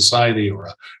totalitarian society or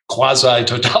a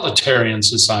quasi-totalitarian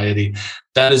society.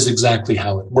 That is exactly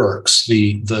how it works.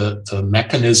 The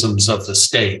mechanisms of the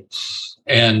state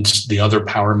and the other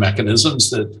power mechanisms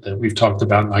that we've talked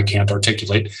about and I can't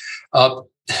articulate,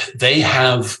 they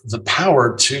have the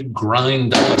power to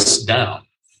grind us down.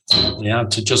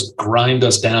 To just grind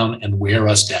us down and wear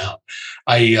us down.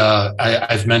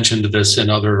 I've mentioned this in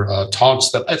other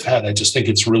talks that I've had. I just think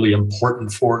it's really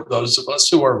important for those of us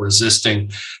who are resisting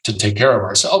to take care of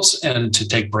ourselves and to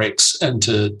take breaks and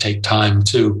to take time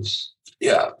to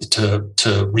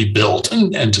rebuild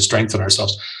and to strengthen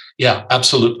ourselves. Yeah,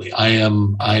 absolutely.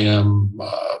 I'm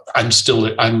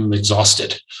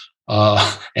exhausted.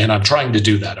 And I'm trying to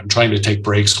do that. I'm trying to take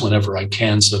breaks whenever I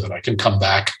can so that I can come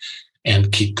back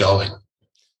and keep going.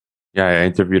 Yeah, I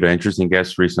interviewed an interesting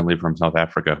guest recently from South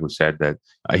Africa who said that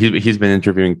he's been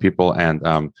interviewing people,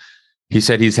 and he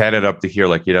said he's had it up to here,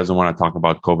 like he doesn't want to talk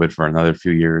about COVID for another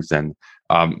few years. And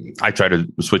I try to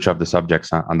switch up the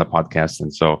subjects on the podcast,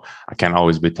 and so I can't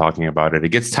always be talking about it. It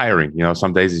gets tiring,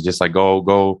 Some days it's just like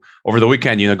go over the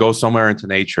weekend, go somewhere into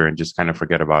nature and just kind of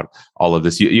forget about all of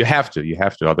this. You have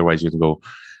to, otherwise you can go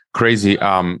crazy.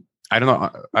 I don't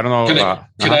know.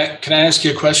 Can I ask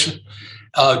you a question?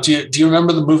 Do you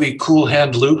remember the movie Cool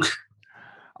Hand Luke?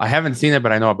 I haven't seen it,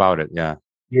 but I know about it. Yeah,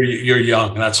 you're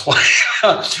young, that's why.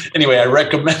 Anyway, I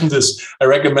recommend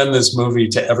this movie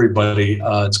to everybody.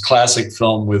 It's a classic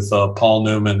film with Paul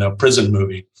Newman, a prison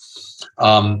movie,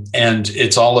 and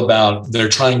it's all about they're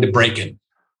trying to break him.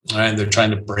 Right? They're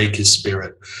trying to break his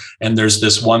spirit. And there's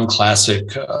this one classic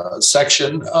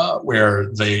section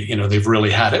where they've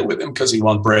really had it with him because he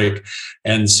won't break.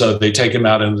 And so they take him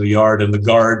out into the yard and the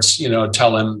guards,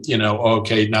 tell him,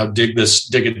 okay, now dig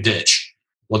a ditch.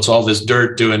 What's all this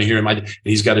dirt doing here?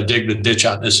 He's got to dig the ditch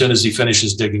out. And as soon as he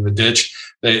finishes digging the ditch,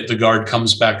 the guard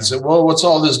comes back and says, well, what's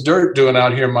all this dirt doing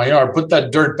out here in my yard? Put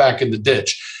that dirt back in the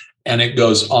ditch. And it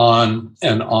goes on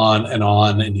and on and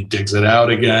on, and he digs it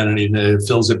out again, and he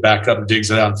fills it back up,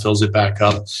 digs it out, and fills it back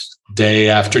up day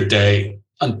after day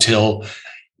until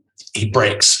he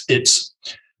breaks. It's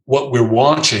what we're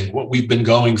watching, what we've been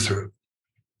going through.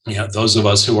 Those of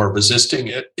us who are resisting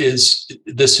it it's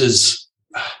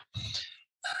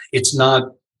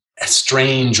not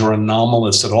strange or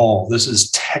anomalous at all. This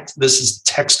is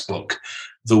textbook.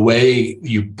 The way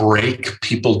you break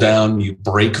people down, you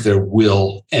break their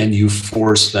will, and you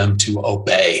force them to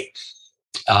obey.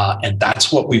 And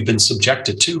that's what we've been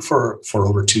subjected to for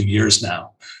over 2 years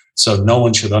now. So no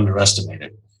one should underestimate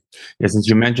it. Yeah, since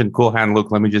you mentioned Cool Hand Luke,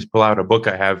 let me just pull out a book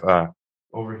I have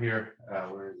over here.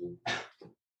 Where is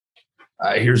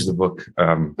it? Here's the book.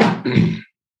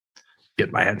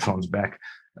 Get my headphones back.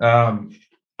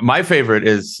 My favorite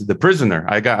is The Prisoner.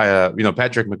 I got,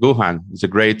 Patrick McGoohan. It's a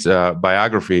great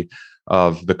biography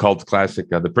of the cult classic,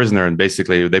 The Prisoner. And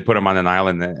basically, they put him on an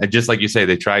island. And just like you say,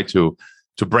 they try to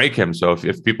break him. So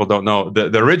if people don't know,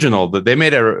 the original, they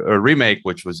made a remake,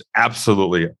 which was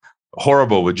absolutely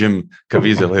horrible with Jim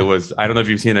Caviezel. It was, I don't know if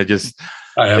you've seen it, it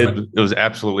was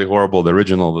absolutely horrible. The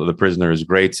original, The Prisoner, is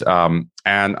great. And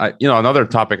another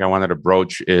topic I wanted to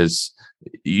broach is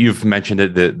you've mentioned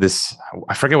it. This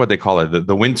I forget what they call it.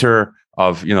 The winter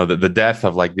of the death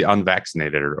of like the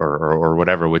unvaccinated or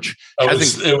whatever. Which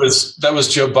that was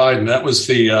Joe Biden. That was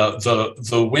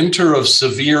the winter of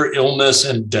severe illness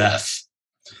and death.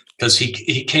 Because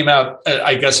he came out,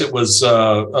 I guess it was it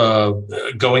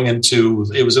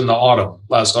was in the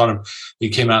last autumn. He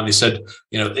came out and he said,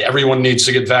 everyone needs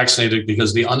to get vaccinated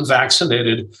because the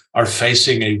unvaccinated are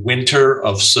facing a winter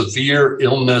of severe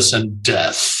illness and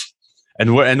death.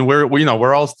 And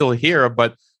we're all still here,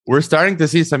 but we're starting to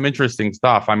see some interesting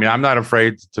stuff. I mean, I'm not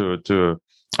afraid to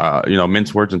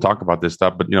mince words and talk about this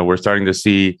stuff, but we're starting to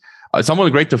see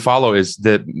someone great to follow is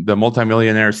the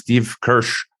multimillionaire Steve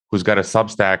Kirsch, who's got a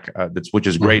Substack which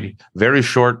is great. Very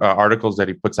short articles that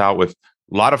he puts out with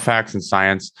a lot of facts and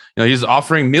science. He's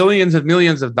offering millions and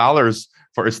millions of dollars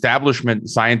for establishment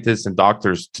scientists and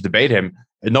doctors to debate him,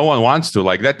 and no one wants to.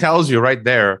 Like, that tells you right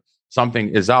there something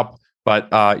is up.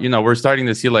 But we're starting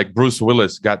to see like Bruce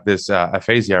Willis got this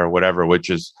aphasia or whatever, which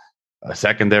is a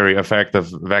secondary effect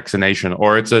of vaccination,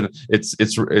 or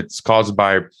it's caused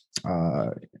by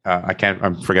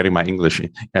I'm forgetting my English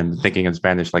and thinking in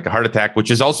Spanish, like a heart attack,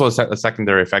 which is also a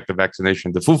secondary effect of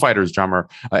vaccination. The Foo Fighters drummer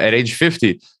at age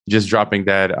 50 just dropping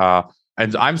dead,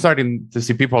 and I'm starting to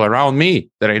see people around me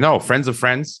that I know, friends of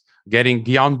friends, getting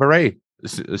Guillain-Barré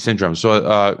syndrome. So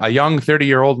a young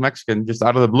 30-year-old Mexican just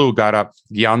out of the blue got a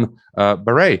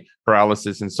Guillain-Barré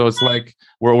paralysis. And so it's like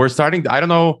we're starting to, I don't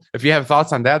know if you have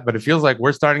thoughts on that, but it feels like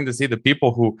we're starting to see the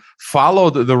people who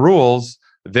followed the rules,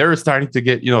 they're starting to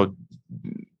get,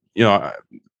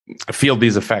 feel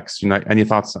these effects. Any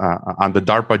thoughts on the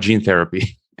DARPA gene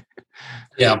therapy?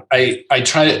 Yeah, I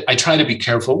try to be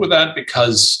careful with that,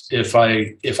 because if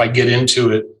I get into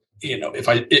it, if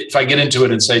I get into it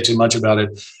and say too much about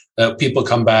it, people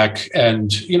come back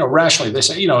and, rationally they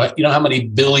say, how many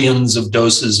billions of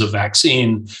doses of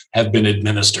vaccine have been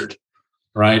administered,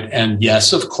 right? And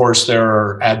yes, of course, there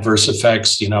are adverse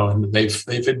effects, and they've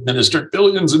administered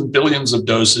billions and billions of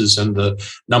doses, and the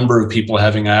number of people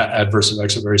having adverse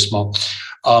effects are very small.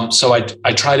 So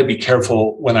I try to be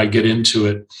careful when I get into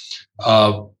it.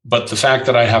 But the fact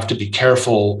that I have to be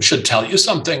careful should tell you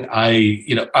something. I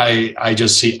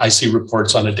see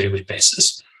reports on a daily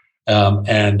basis.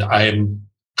 And I'm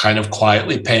kind of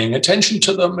quietly paying attention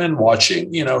to them and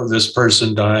watching, this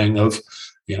person dying of,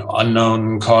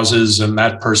 unknown causes, and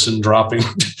that person dropping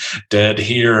dead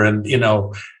here. And,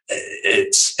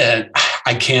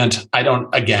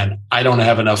 I don't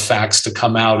have enough facts to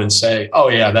come out and say, oh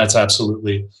yeah, that's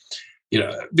absolutely,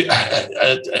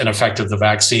 an effect of the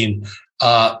vaccine.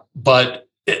 But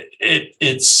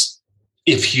it's,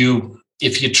 if you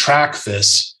track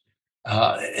this,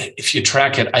 if you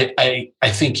track it, I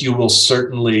think you will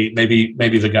certainly, maybe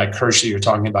the guy Kirsch that you're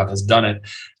talking about has done it.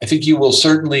 I think you will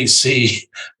certainly see,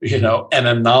 an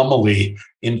anomaly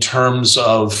in terms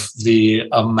of the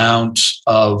amount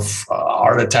of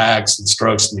heart attacks and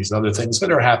strokes and these other things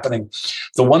that are happening.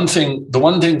 The one thing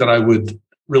that I would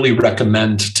really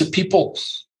recommend to people,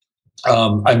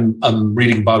 I'm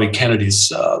reading Bobby Kennedy's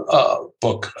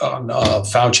book on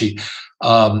Fauci.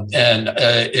 And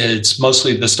it's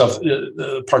mostly the stuff,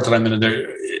 the part that I'm in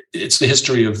there, it's the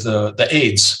history of the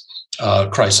AIDS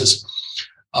crisis.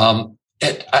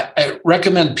 I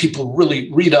recommend people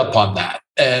really read up on that,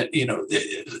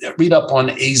 read up on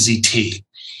AZT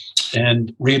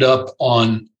and read up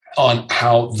on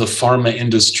how the pharma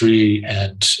industry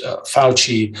and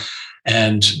Fauci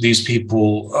and these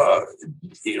people,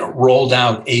 rolled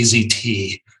out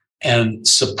AZT and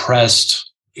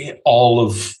suppressed all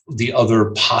of the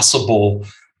other possible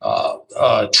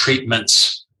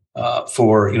treatments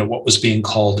for what was being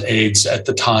called AIDS at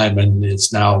the time, and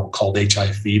it's now called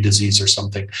HIV disease or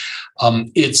something.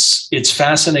 It's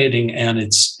fascinating and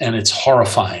it's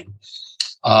horrifying.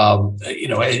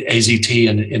 AZT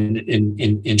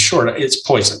in short, it's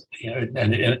poison,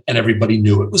 and everybody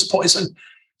knew it was poison,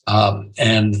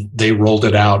 and they rolled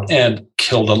it out and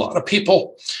killed a lot of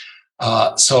people.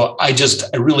 So I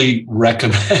really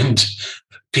recommend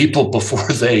people, before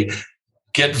they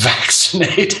get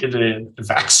vaccinated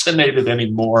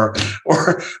anymore,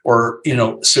 or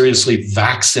seriously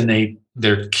vaccinate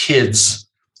their kids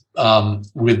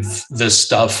with this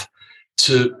stuff,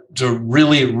 to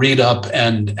really read up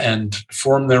and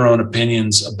form their own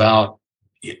opinions about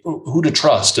who to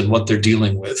trust and what they're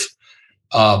dealing with.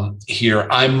 Here,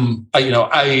 I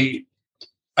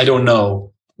don't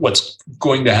know what's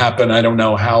going to happen. I don't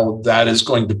know how that is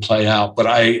going to play out, but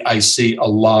I see a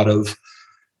lot of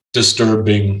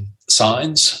disturbing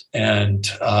signs, and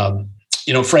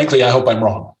frankly, I hope I'm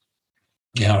wrong.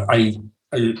 I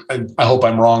hope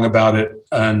I'm wrong about it,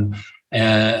 and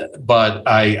but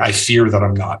I fear that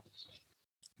I'm not.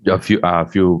 A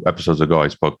few episodes ago, I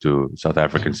spoke to South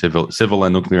African civil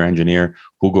and nuclear engineer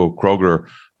Hugo Kroger,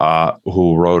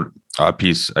 who wrote a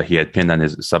piece he had pinned on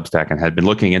his Substack and had been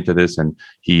looking into this, and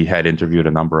he had interviewed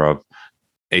a number of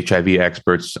HIV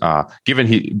experts, given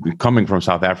he coming from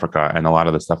South Africa, and a lot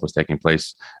of the stuff was taking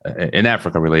place in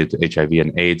Africa related to HIV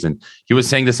and AIDS. And he was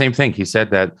saying the same thing. He said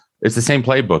that it's the same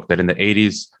playbook that in the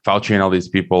 80s, Fauci and all these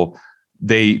people,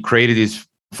 they created these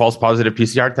false positive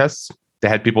PCR tests. They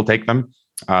had people take them.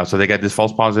 So they got this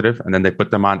false positive, and then they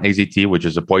put them on AZT, which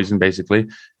is a poison basically,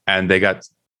 and they got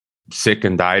sick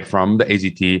and died from the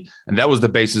AZT. And that was the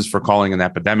basis for calling an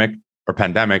epidemic or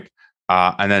pandemic.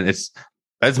 And then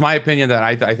that's my opinion that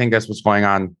I think that's what's going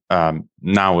on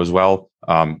now as well,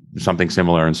 something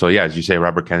similar. And so, yeah, as you say,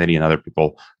 Robert Kennedy and other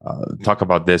people talk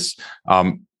about this.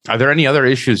 Are there any other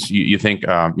issues you think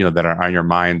that are on your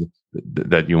mind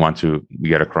that you want to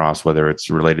get across, whether it's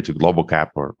related to global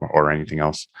cap or anything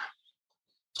else?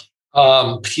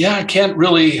 I can't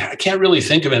really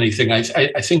think of anything.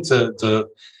 I think the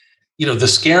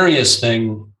scariest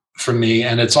thing for me,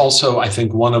 and it's also, I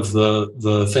think, one of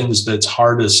the things that's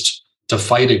hardest to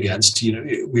fight against.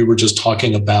 We were just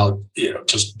talking about,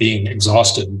 just being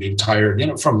exhausted and being tired,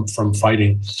 from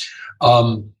fighting.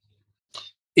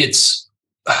 It's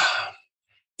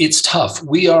tough.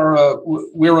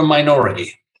 We're a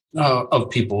minority of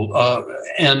people,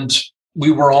 and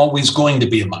we were always going to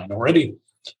be a minority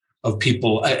of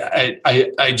people. I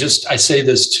say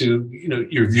this to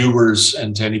your viewers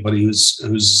and to anybody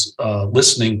who's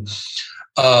listening,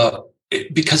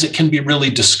 because it can be really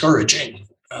discouraging.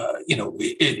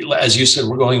 As you said,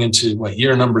 we're going into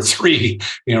year number 3,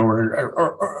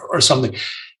 or something.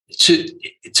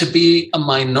 To be a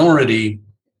minority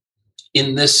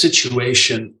in this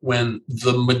situation when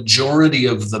the majority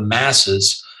of the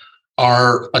masses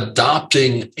are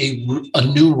adopting a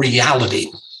new reality.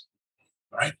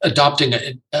 Right? Adopting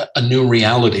a new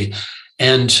reality,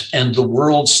 and the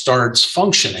world starts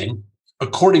functioning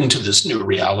according to this new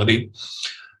reality,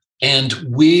 and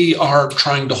we are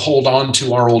trying to hold on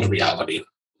to our old reality.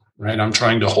 Right? I'm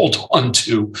trying to hold on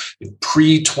to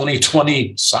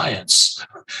pre-2020 science.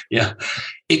 Yeah,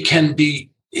 it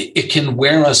can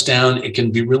wear us down. It can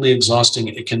be really exhausting.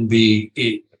 It can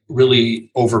be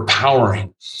really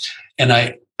overpowering, and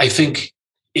I think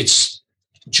it's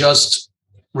just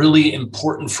really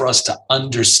important for us to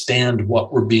understand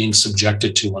what we're being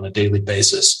subjected to on a daily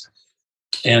basis,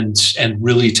 and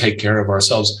really take care of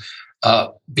ourselves,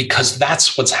 because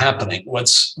that's what's happening.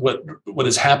 What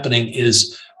is happening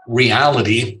is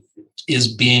reality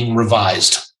is being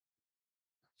revised,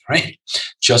 right?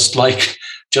 Just like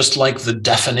the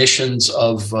definitions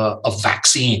of a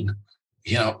vaccine,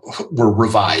 were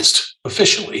revised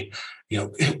officially.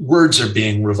 Words are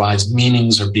being revised,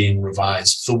 meanings are being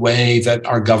revised. The way that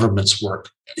our governments work,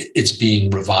 it's being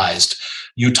revised.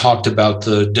 You talked about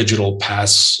the digital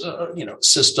pass,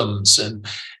 systems, and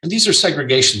these are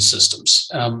segregation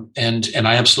systems, and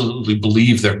I absolutely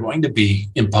believe they're going to be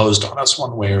imposed on us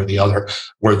one way or the other,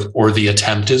 or the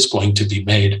attempt is going to be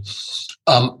made,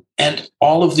 and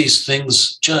all of these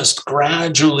things just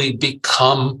gradually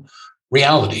become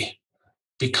reality,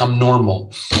 become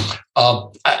normal.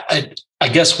 I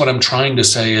guess what I'm trying to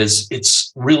say is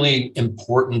it's really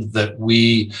important that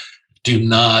we do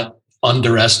not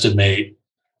underestimate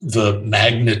the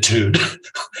magnitude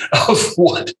of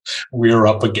what we're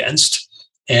up against,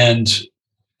 and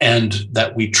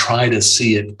that we try to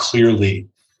see it clearly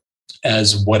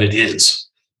as what it is.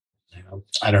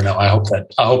 I don't know. I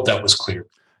hope that was clear.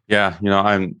 Yeah,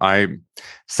 I'm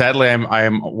sadly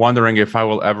I'm wondering if I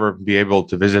will ever be able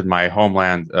to visit my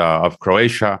homeland of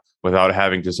Croatia without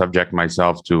having to subject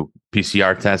myself to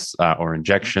PCR tests or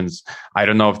injections. I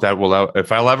don't know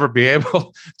if I'll ever be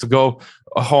able to go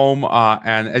home.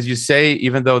 And as you say,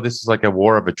 even though this is like a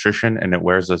war of attrition and it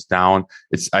wears us down,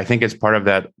 I think it's part of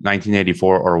that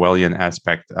 1984 Orwellian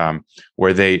aspect,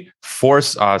 where they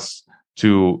force us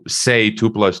to say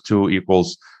 2 + 2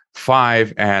 =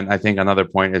 5. And I think another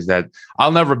point is that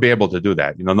I'll never be able to do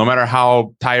that. No matter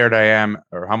how tired I am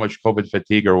or how much COVID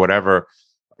fatigue or whatever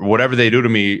they do to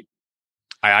me,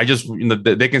 I just,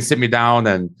 they can sit me down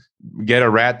and get a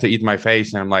rat to eat my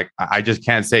face. And I'm like, I just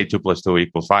can't say 2 + 2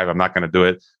 = 5. I'm not going to do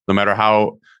it no matter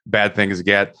how bad things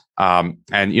get. And,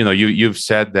 you've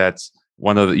said that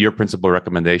one of your principal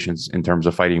recommendations in terms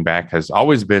of fighting back has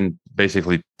always been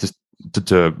basically just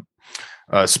to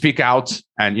speak out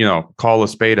and, call a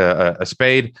spade a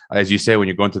spade. As you say, when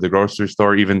you go into the grocery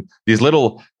store, even these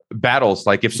little battles,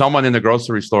 like if someone in the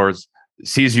grocery stores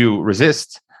sees you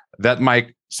resist, that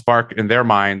might spark in their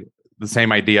mind the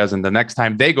same ideas, and the next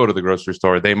time they go to the grocery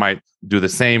store, they might do the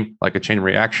same, like a chain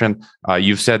reaction.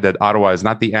 You've said that Ottawa is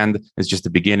not the end; it's just the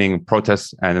beginning.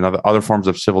 Protests and other forms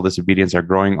of civil disobedience are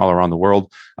growing all around the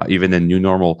world, even in new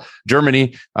normal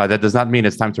Germany. That does not mean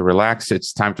it's time to relax.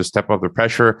 It's time to step up the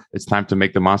pressure. It's time to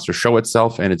make the monster show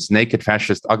itself and its naked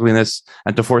fascist ugliness,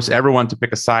 and to force everyone to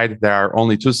pick a side. There are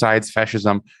only two sides: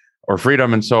 fascism or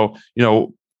freedom. And so,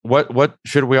 what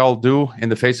should we all do in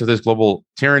the face of this global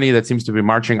tyranny that seems to be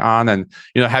marching on? And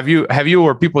have you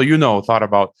or people thought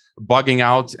about bugging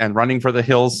out and running for the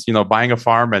hills, buying a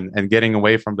farm and getting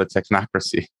away from the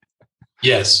technocracy?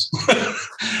 Yes.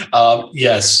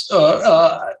 Yes.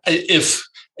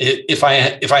 If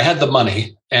I had the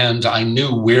money and I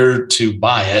knew where to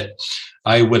buy it,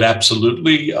 I would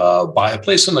absolutely buy a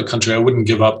place in the country. I wouldn't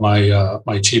give up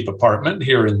my cheap apartment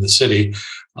here in the city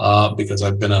because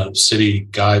I've been a city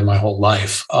guy my whole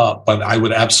life. But I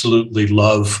would absolutely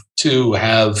love to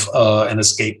have an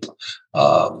escape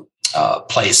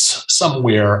place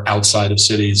somewhere outside of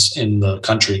cities in the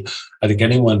country. I think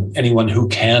anyone who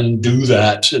can do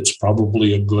that, it's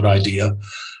probably a good idea.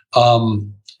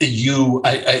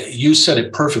 You said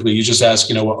it perfectly. You just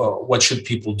asked, what should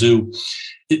people do?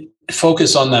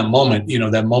 Focus on that moment,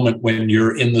 that moment when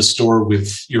you're in the store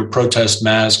with your protest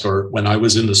mask, or when I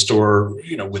was in the store,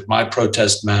 with my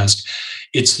protest mask.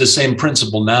 It's the same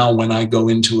principle now when I go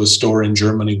into a store in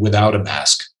Germany without a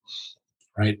mask,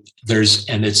 right?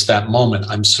 And it's that moment.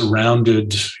 I'm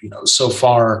surrounded, so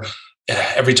far,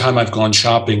 every time I've gone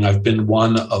shopping, I've been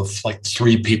one of like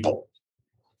 3 people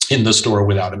in the store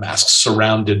without a mask,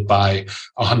 surrounded by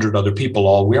 100 other people,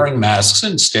 all wearing masks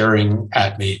and staring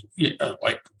at me,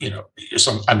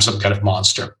 I'm some kind of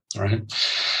monster. Right?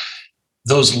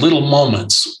 Those little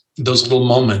moments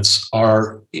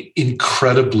are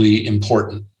incredibly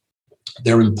important.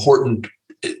 They're important.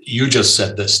 You just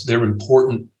said this. They're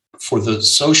important for the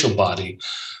social body,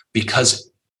 because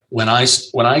when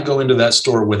I go into that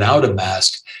store without a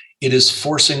mask, it is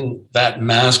forcing that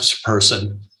masked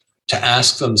person to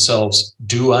ask themselves,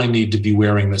 do I need to be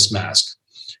wearing this mask?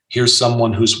 Here's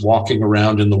someone who's walking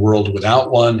around in the world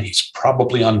without one. He's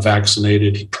probably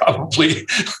unvaccinated. He probably,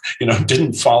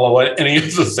 didn't follow any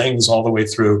of the things all the way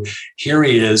through. Here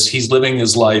he is. He's living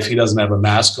his life. He doesn't have a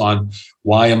mask on.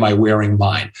 Why am I wearing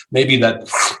mine? Maybe that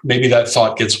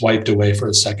thought gets wiped away for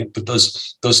a second, but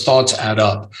those thoughts add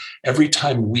up. Every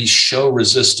time we show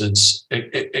resistance,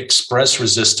 express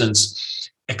resistance,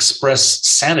 express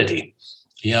sanity,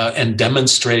 and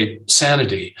demonstrate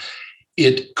sanity,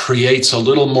 it creates a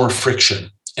little more friction,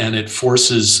 and it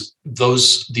forces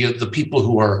the people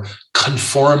who are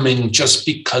conforming just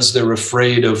because they're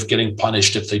afraid of getting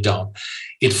punished if they don't.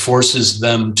 It forces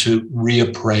them to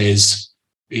reappraise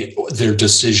their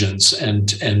decisions and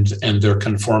their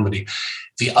conformity.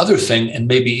 The other thing, and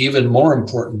maybe even more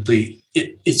importantly,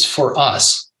 it's for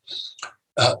us.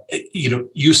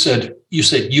 You said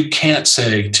you can't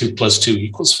say 2 +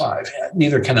 2 = 5.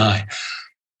 Neither can I.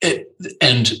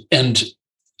 And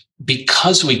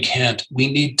because we can't,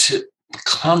 we need to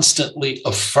constantly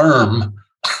affirm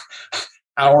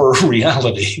our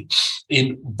reality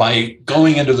by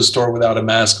going into the store without a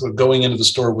mask, or going into the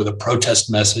store with a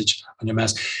protest message on your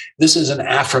mask. This is an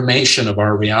affirmation of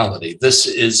our reality. This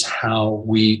is how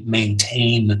we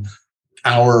maintain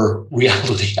our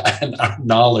reality and our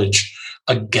knowledge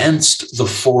against the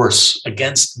force,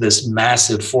 against this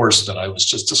massive force that I was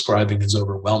just describing as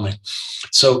overwhelming.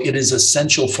 So it is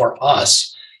essential for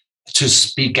us to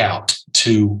speak out,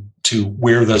 to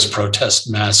wear those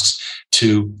protest masks,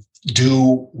 to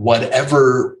do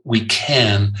whatever we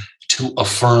can to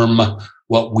affirm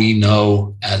what we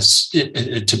know as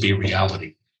to be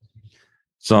reality.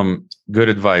 Some good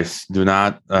advice. Don't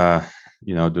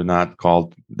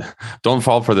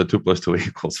fall for the 2 + 2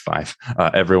 = 5.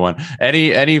 Everyone.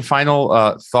 Any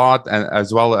final thought, and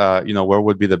as well, where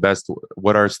would be the best?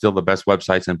 What are still the best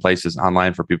websites and places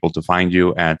online for people to find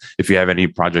you? And if you have any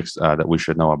projects that we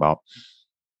should know about.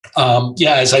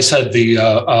 As I said,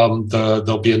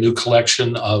 there'll be a new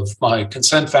collection of my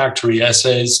Consent Factory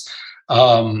essays.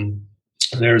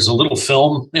 There's a little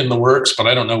film in the works, but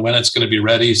I don't know when it's going to be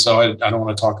ready, so I don't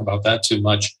want to talk about that too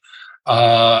much.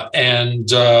 I'm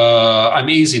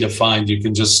easy to find. You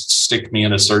can just stick me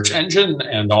in a search engine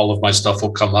and all of my stuff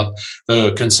will come up.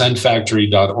 The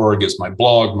consentfactory.org is my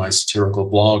blog, my satirical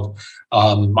blog.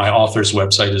 My author's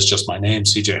website is just my name,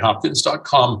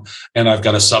 cjhopkins.com. And I've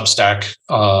got a Substack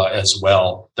as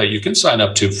well that you can sign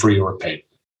up to, free or paid.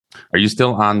 Are you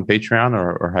still on Patreon,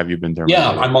 or have you been terminated?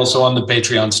 Yeah, I'm also on the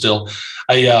Patreon still.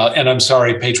 And I'm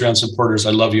sorry, Patreon supporters.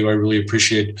 I love you. I really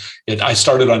appreciate it. I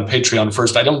started on Patreon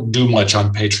first. I don't do much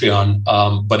on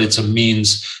Patreon, but it's a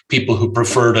means. People who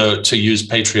prefer to use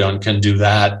Patreon can do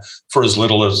that for as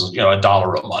little as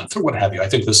 $1 a month or what have you. I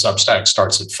think the Substack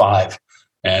starts at $5.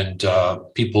 And a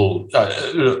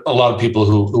lot of people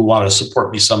who want to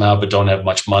support me somehow but don't have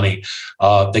much money,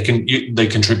 they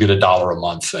contribute $1 a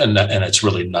month, and it's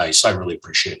really nice. I really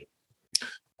appreciate it.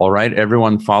 All right,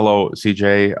 everyone, follow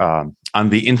CJ on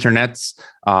the internets.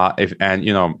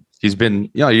 He's been,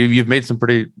 you've made some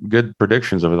pretty good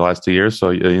predictions over the last 2 years.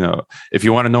 So, if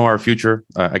you want to know our future,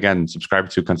 again, subscribe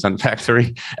to Consent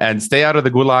Factory and stay out of the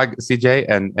gulag, CJ,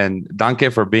 and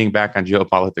danke for being back on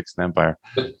Geopolitics and Empire.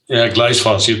 Yeah,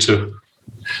 gleichfalls, you too.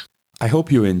 I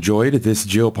hope you enjoyed this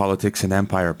Geopolitics and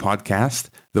Empire podcast.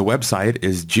 The website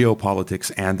is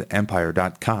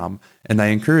geopoliticsandempire.com, and I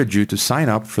encourage you to sign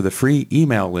up for the free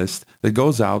email list that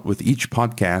goes out with each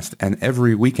podcast and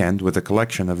every weekend with a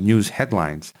collection of news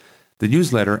headlines. The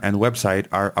newsletter and website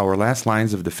are our last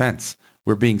lines of defense.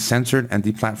 We're being censored and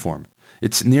deplatformed.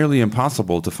 It's nearly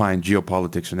impossible to find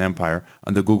Geopolitics and Empire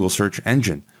on the Google search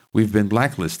engine. We've been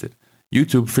blacklisted.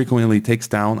 YouTube frequently takes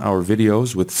down our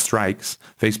videos with strikes.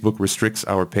 Facebook restricts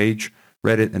our page.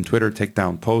 Reddit and Twitter take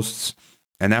down posts.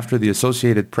 And after the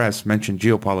Associated Press mentioned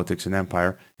Geopolitics and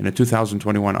Empire in a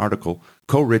 2021 article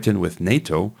co-written with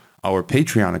NATO, our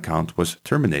Patreon account was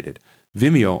terminated.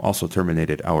 Vimeo also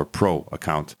terminated our Pro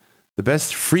account. The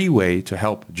best free way to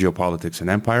help Geopolitics and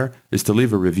Empire is to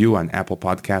leave a review on Apple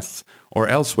Podcasts or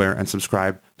elsewhere and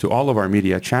subscribe to all of our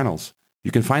media channels.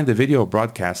 You can find the video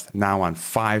broadcast now on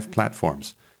 5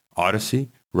 platforms: Odyssey,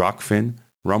 Rockfin,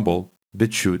 Rumble,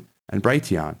 BitChute, and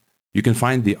Brighteon. You can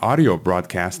find the audio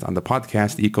broadcast on the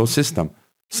podcast ecosystem: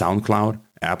 SoundCloud,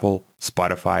 Apple,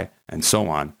 Spotify, and so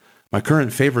on. My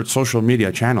current favorite social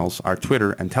media channels are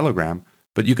Twitter and Telegram,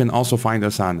 but you can also find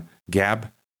us on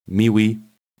Gab, MeWe,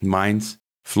 Minds,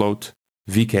 Float,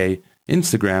 VK,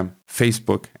 Instagram,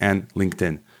 Facebook, and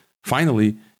LinkedIn.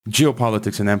 Finally,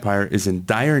 Geopolitics and Empire is in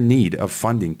dire need of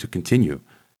funding to continue.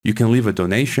 You can leave a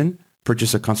donation,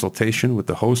 purchase a consultation with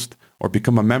the host, or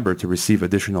become a member to receive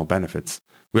additional benefits.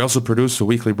 We also produce a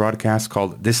weekly broadcast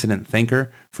called Dissident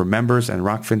Thinker for members and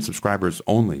Rockfin subscribers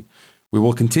only. We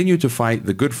will continue to fight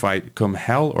the good fight come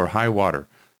hell or high water.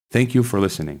 Thank you for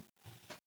listening.